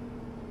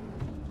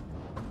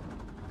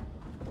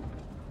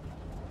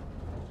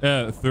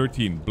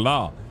 13,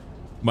 blah.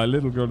 My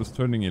little girl is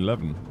turning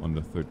 11 on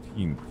the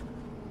 13th.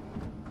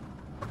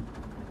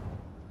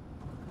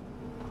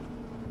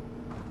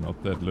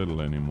 Not that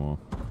little anymore.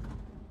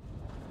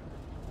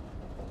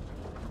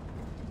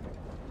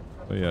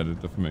 But yeah,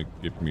 that definitely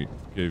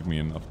gave me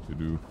enough to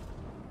do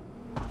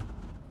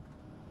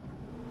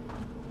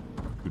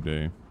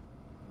today.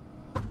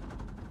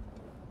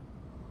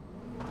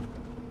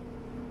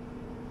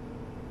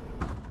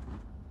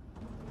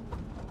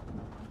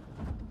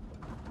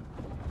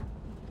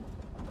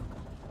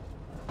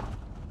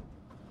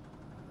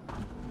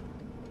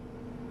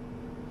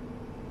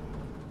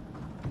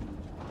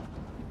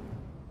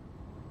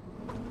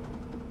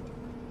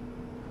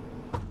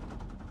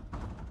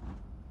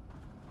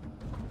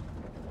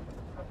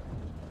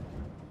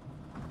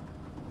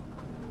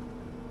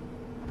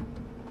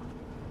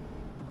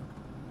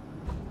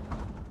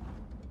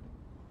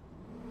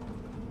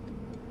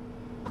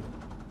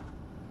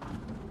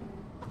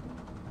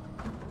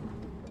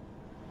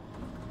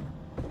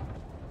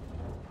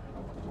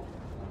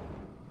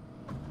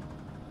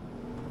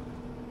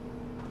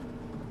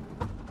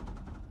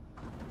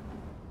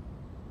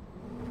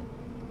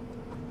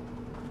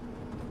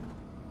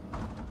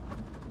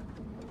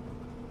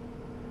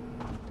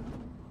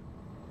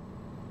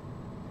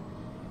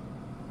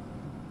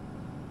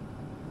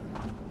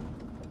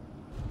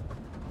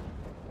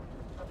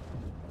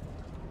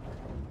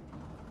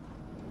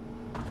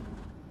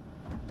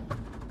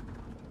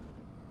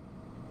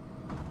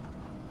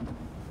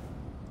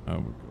 There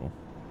we go.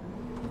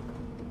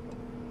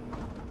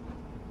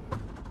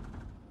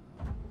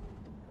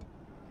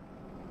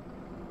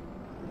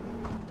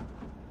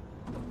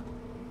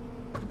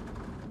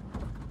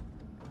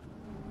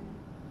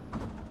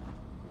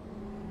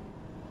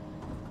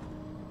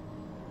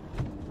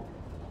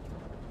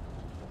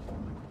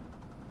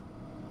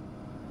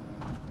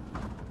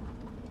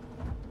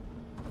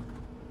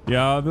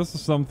 Yeah, this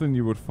is something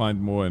you would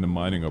find more in a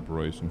mining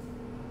operation.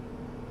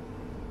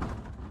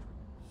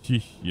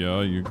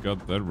 Yeah, you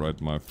got that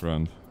right, my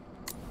friend.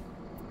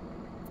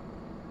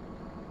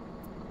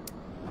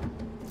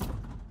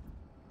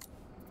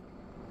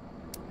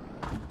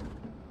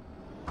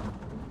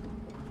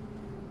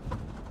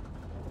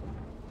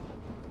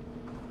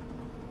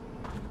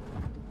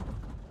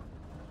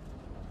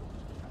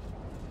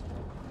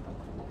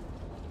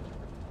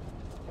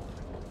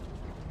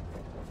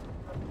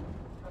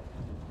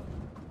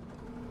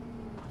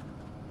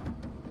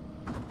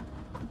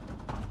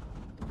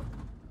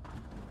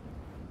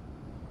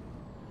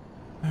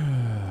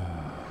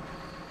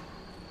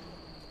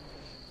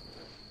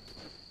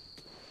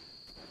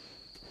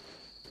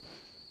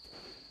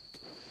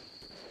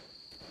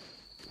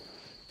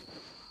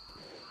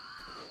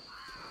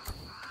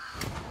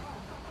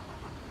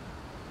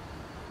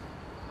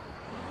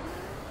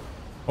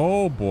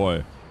 Oh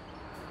boy.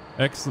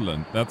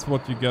 Excellent. That's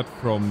what you get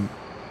from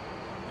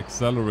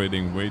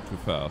accelerating way too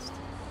fast.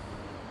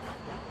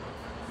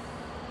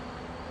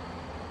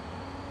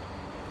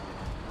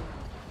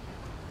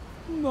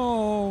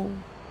 No.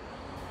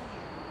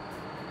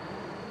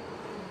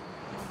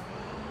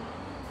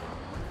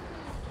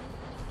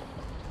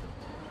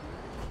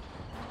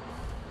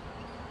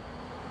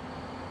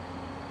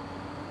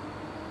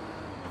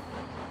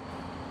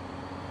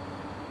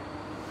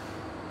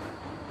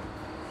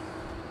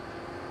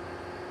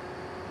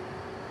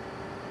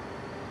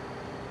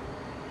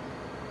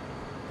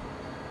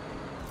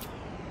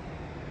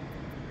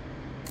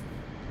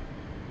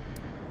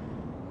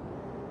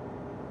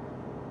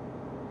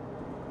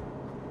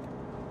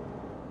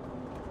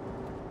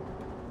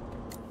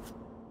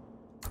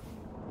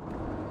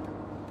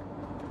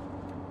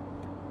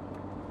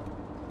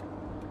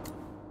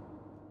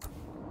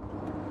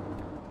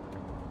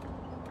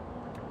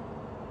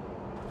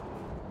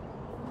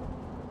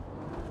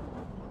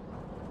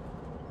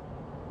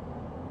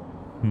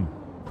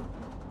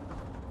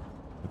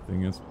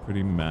 Thing is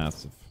pretty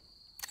massive.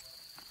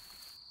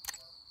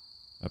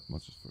 That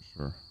much is for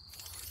sure.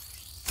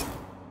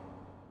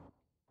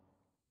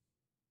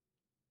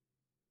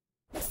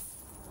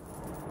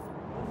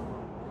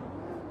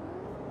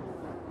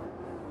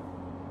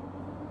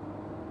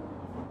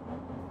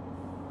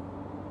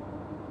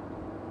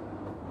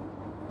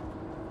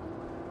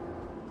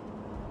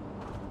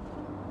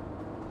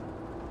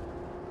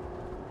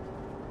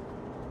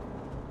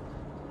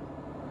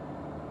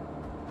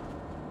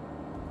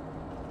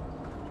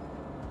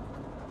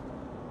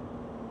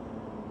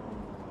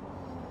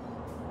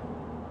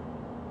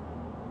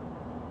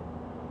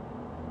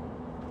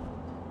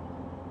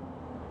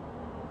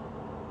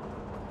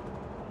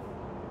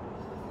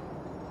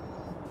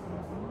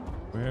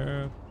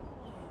 Where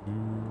to...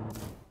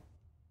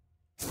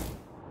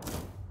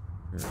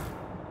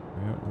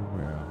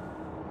 Where?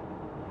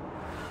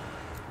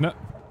 No.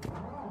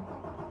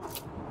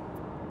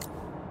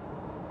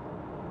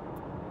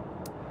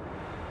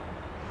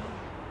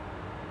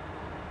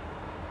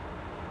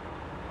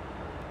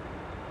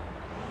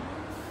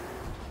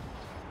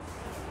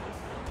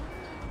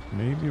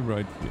 Maybe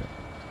right here.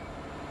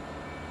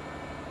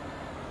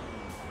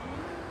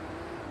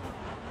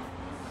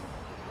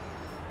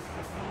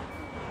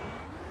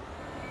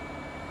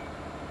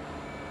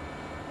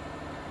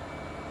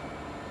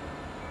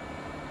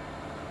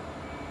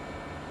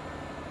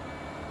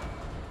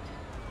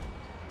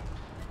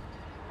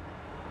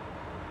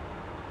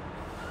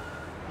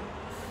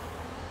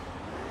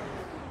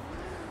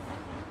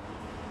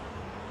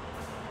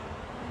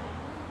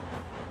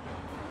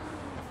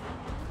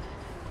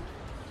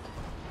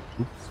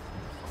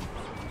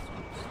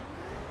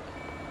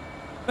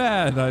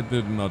 That I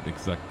did not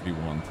exactly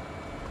want.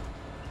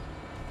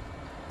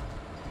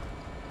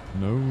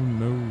 No,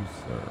 no,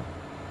 sir.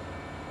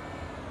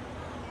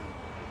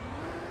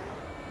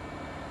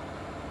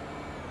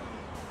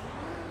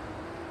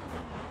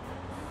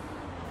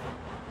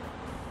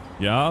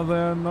 Yeah,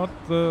 they're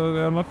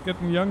not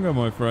getting younger,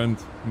 my friend.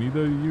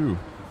 Neither are you.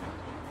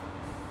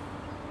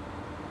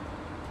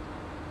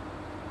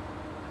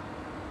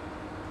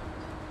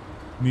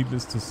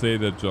 Needless to say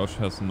that Josh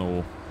has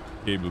no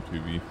cable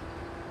TV.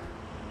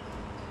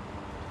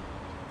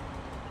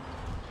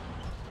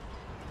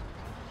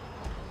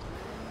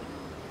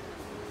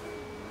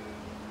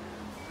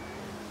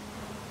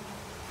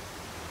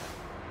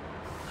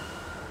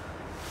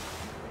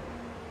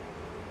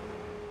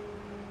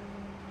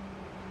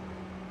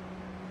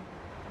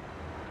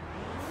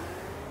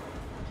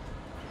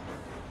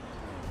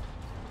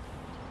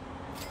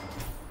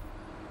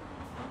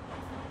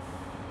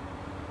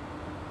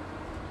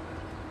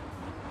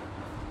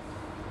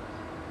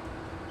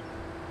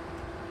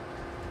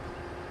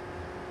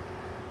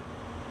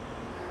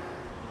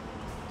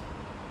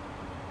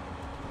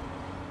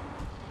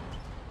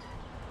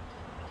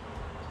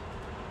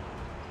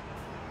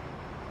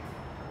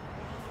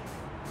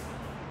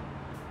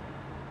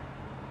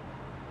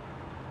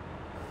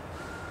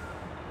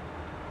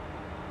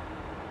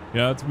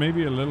 Yeah, it's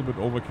maybe a little bit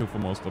overkill for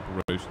most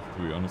operations,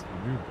 to be honest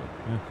with you, but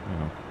yeah, you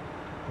know,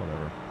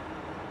 whatever.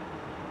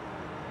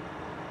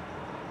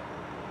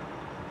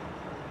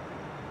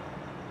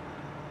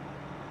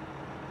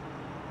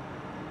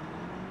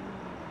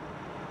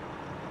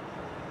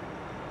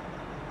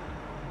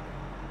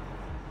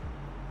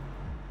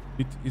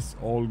 It is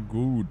all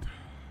good.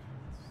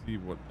 Let's see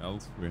what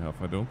else we have.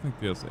 I don't think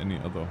there's any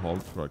other haul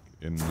truck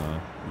in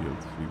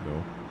DLC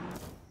though.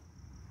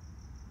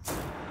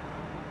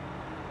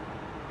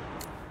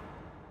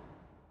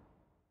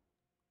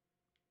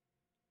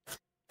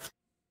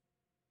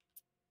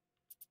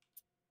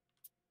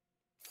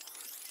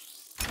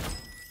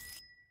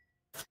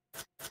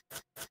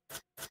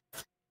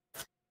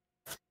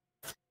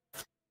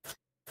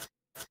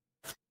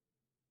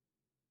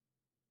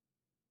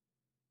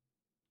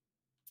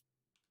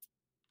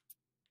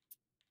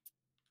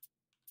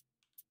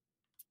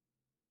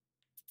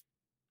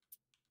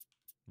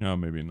 Yeah,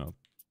 maybe not.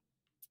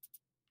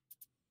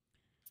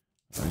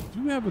 I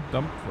do have a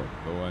dump truck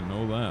though, I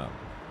know that.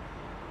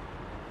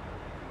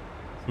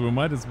 So we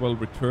might as well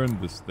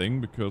return this thing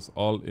because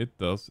all it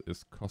does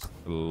is cost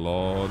a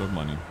lot of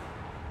money.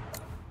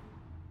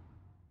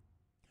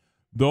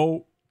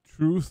 Though,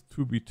 truth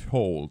to be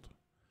told,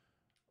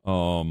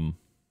 that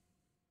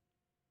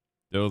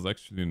was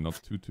actually not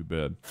too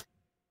bad.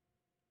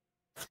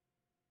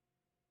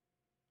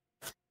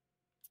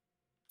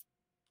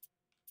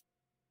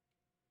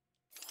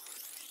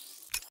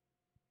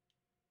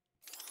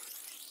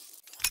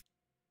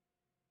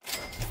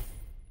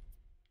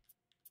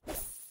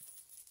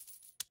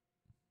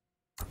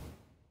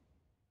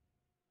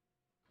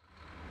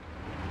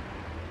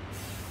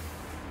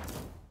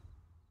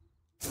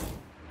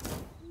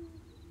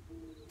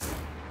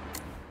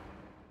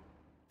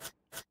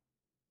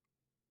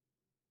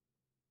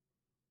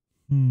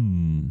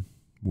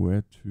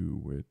 Where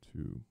to?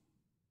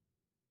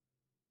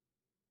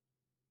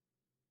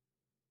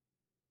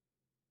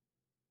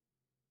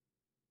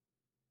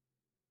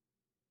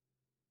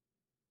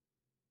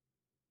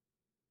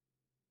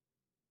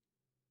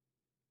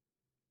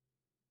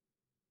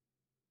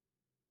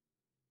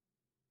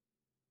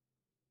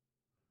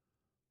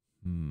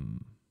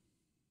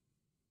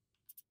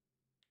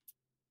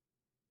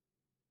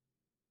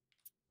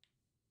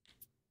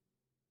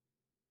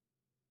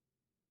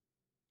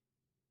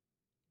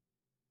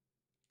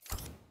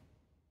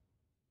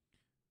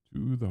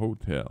 To the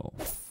hotel.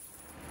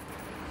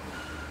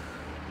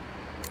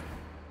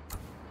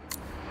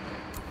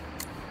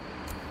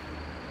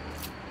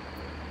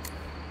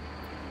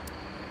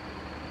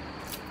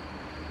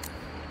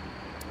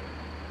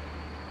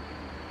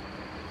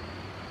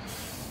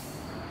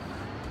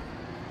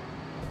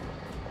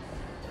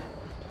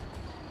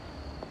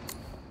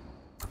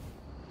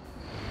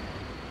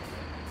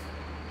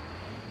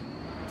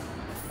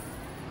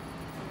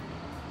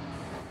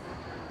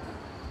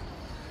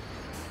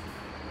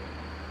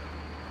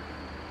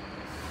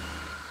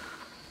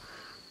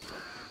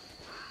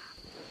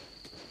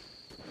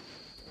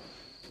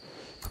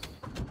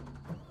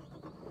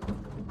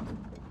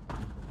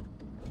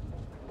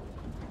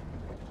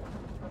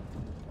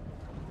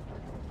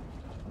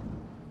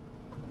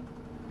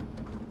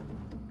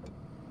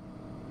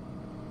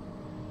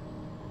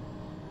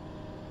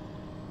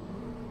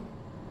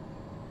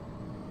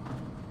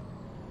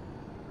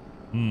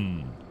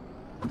 Hmm.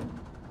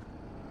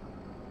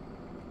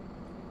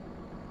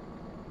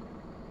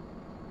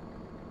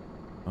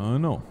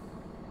 No.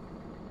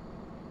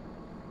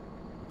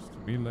 Looks to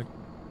me like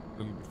a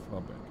little bit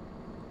far back.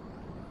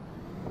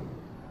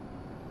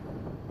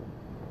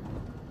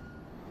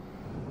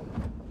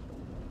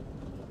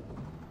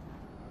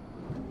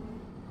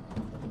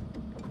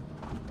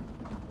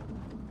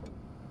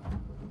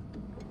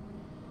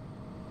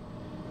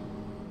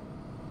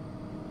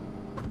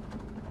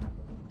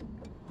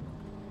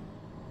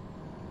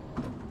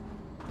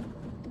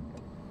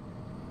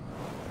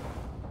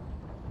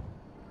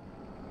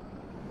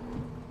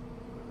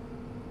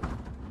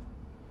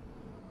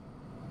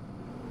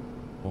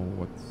 Oh,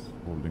 what's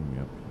holding me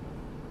up here?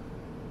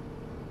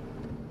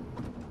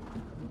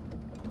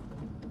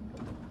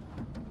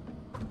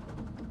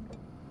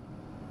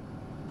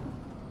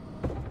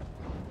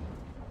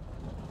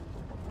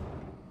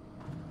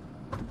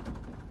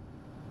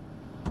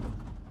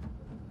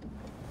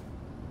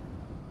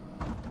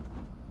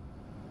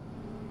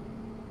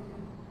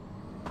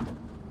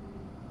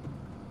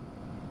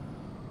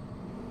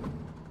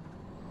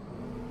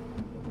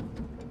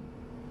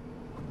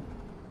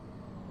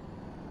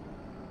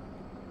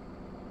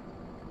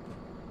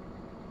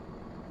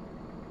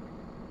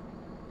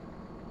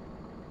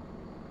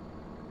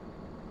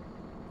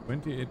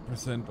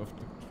 %28 of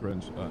the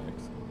trench are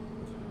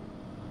excavated.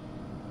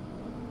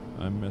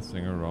 I'm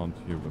messing around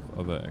here with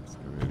other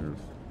excavators.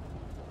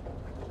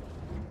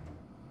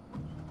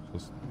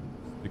 Just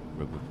stick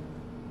with it.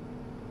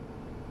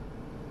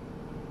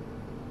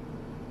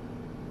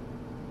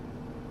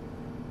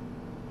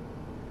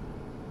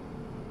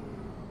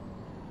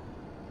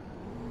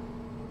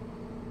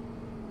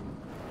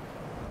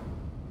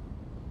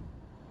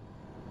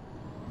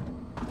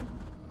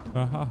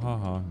 Ha ha ha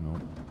ha, no.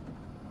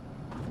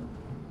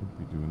 Would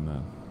be doing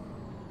that.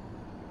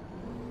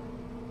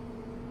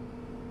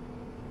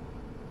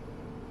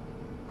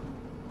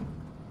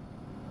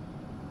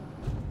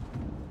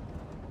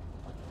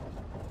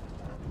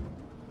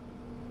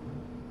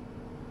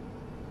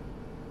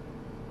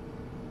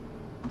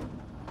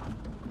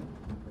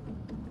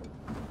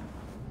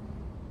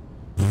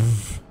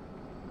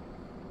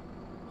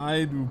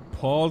 I do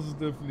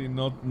positively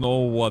not know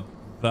what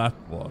that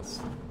was.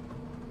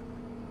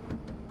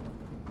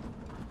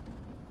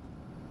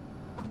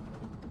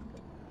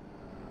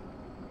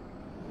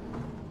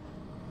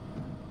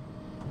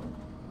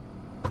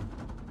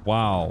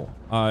 Wow,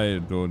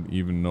 I don't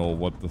even know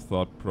what the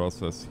thought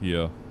process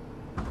here.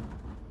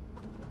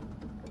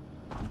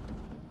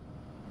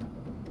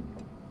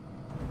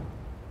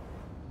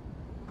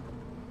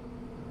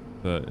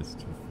 That is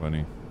too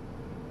funny.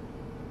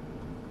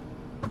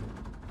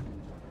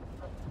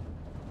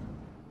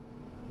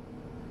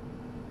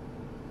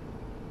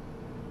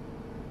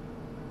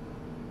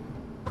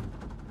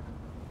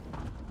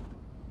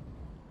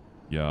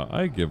 Yeah,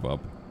 I give up.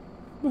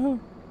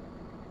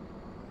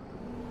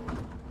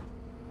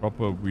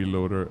 Proper wheel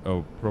loader,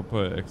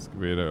 proper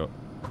excavator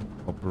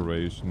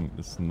operation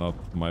is not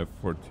my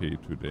forte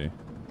today.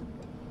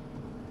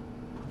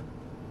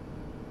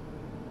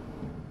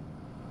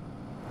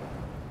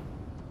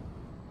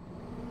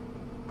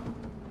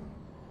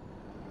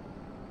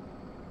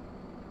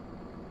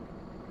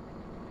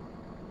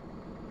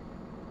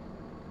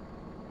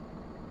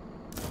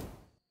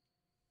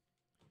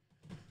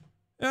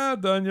 Yeah,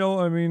 Daniel,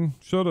 I mean,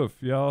 should've.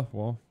 Yeah,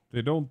 well,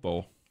 they don't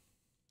though.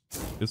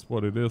 It's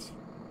what it is.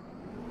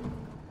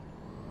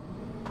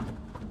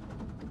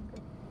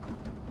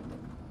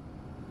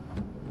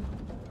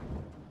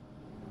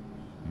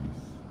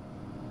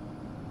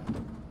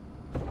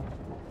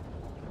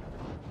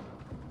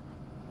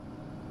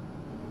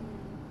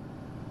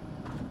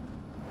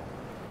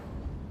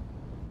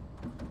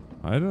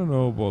 I don't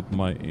know about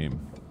my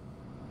aim.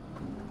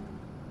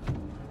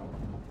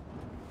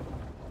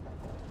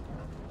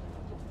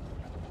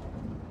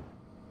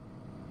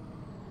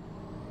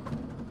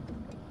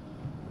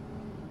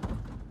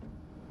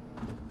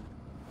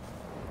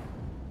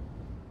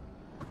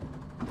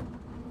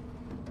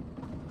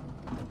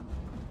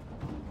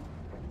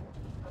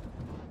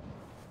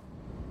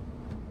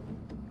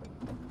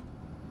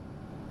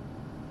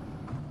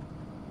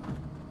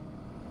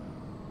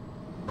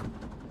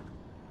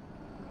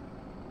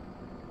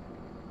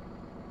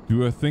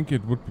 Do I think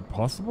it would be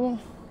possible?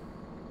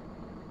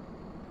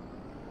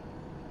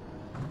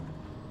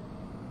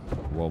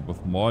 Well,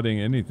 with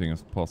modding, anything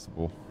is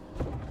possible.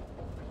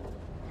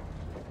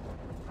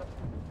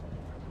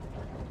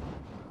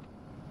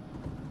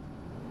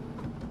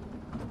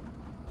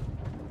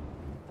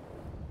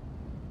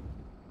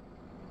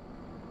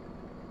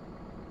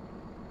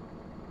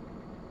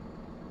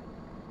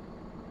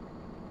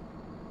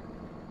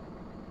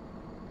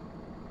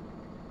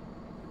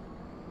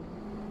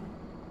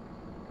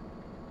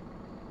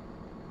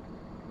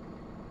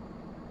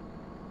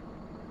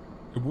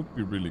 It would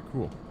be really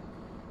cool.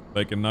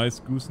 Like a nice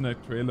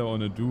gooseneck trailer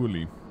on a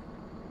dually.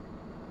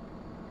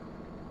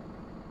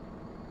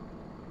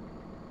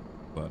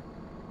 But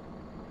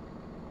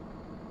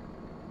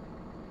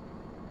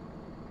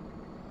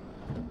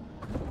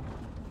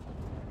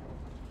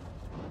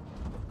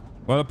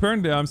Well,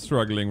 apparently I'm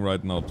struggling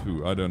right now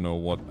too. I don't know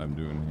what I'm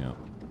doing here.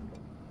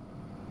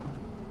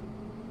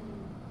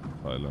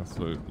 Tyler,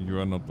 so you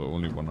are not the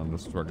only one on the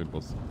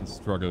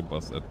struggle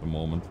bus at the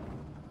moment.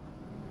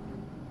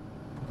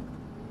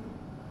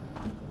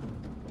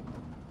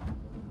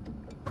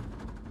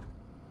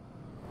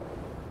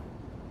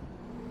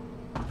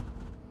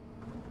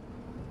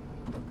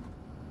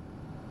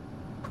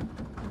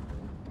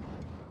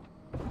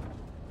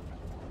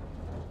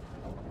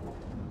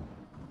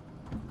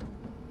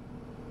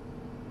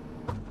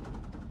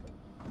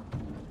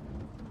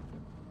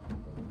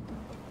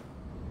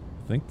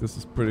 I think this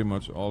is pretty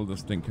much all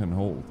this thing can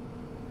hold.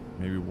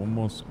 Maybe one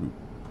more scoop.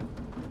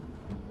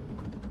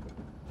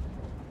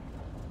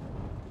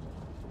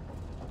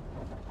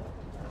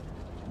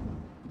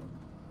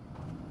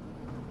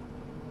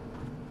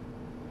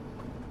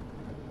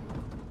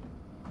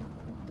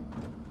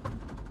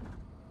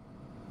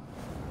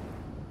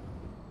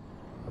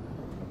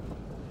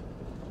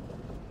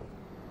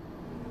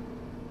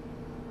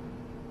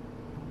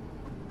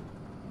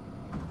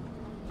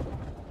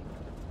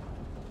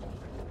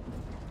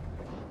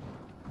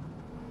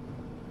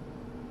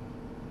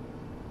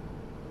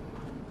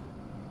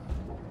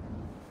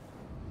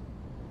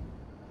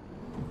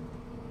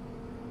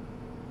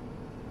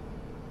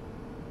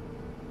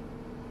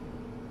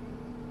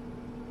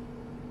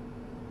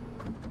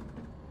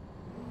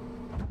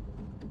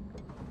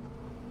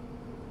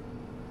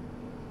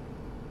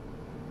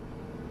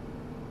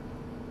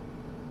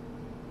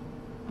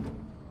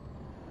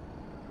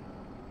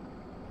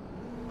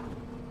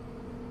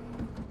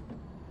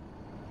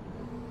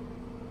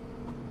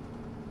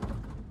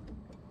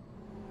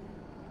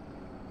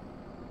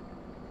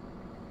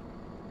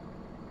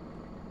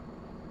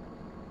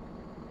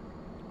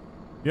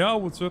 Yeah,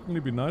 it would certainly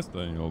be nice,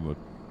 Daniel, but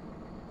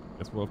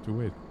guess we'll have to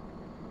wait.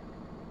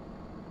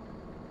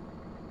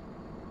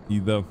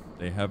 Either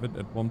they have it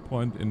at one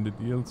point in the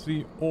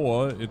DLC,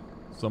 or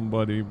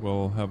somebody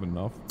will have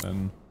enough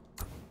and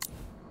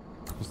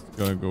just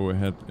gonna go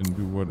ahead and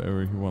do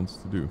whatever he wants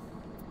to do.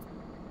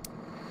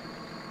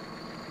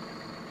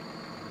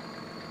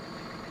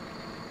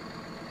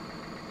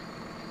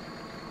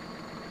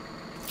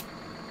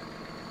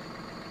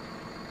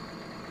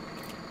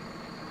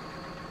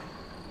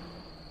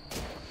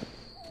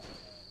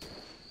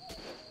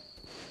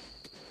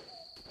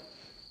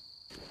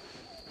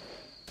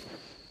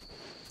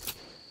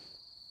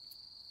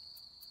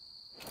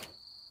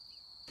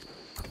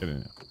 Get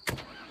in there.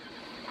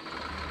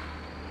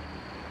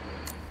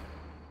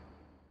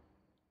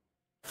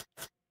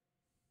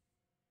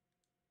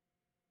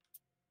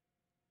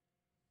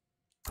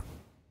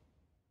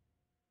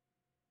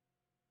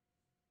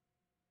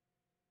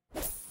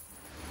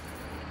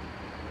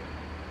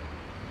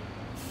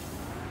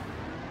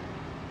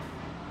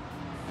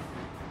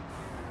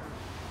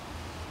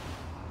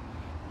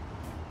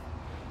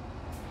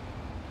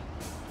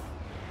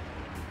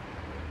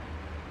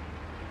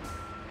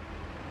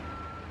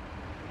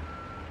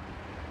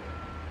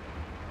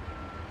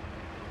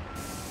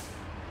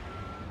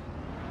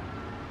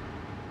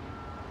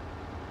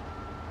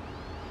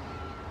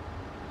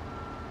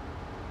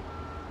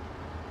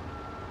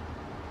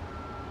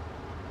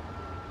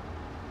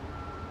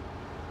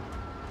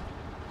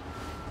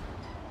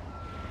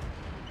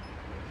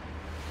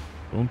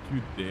 Don't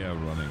you dare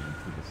running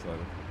into the side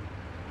of it.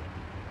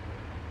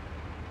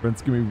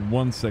 Friends, give me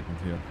 1 second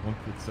here. 1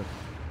 quick second.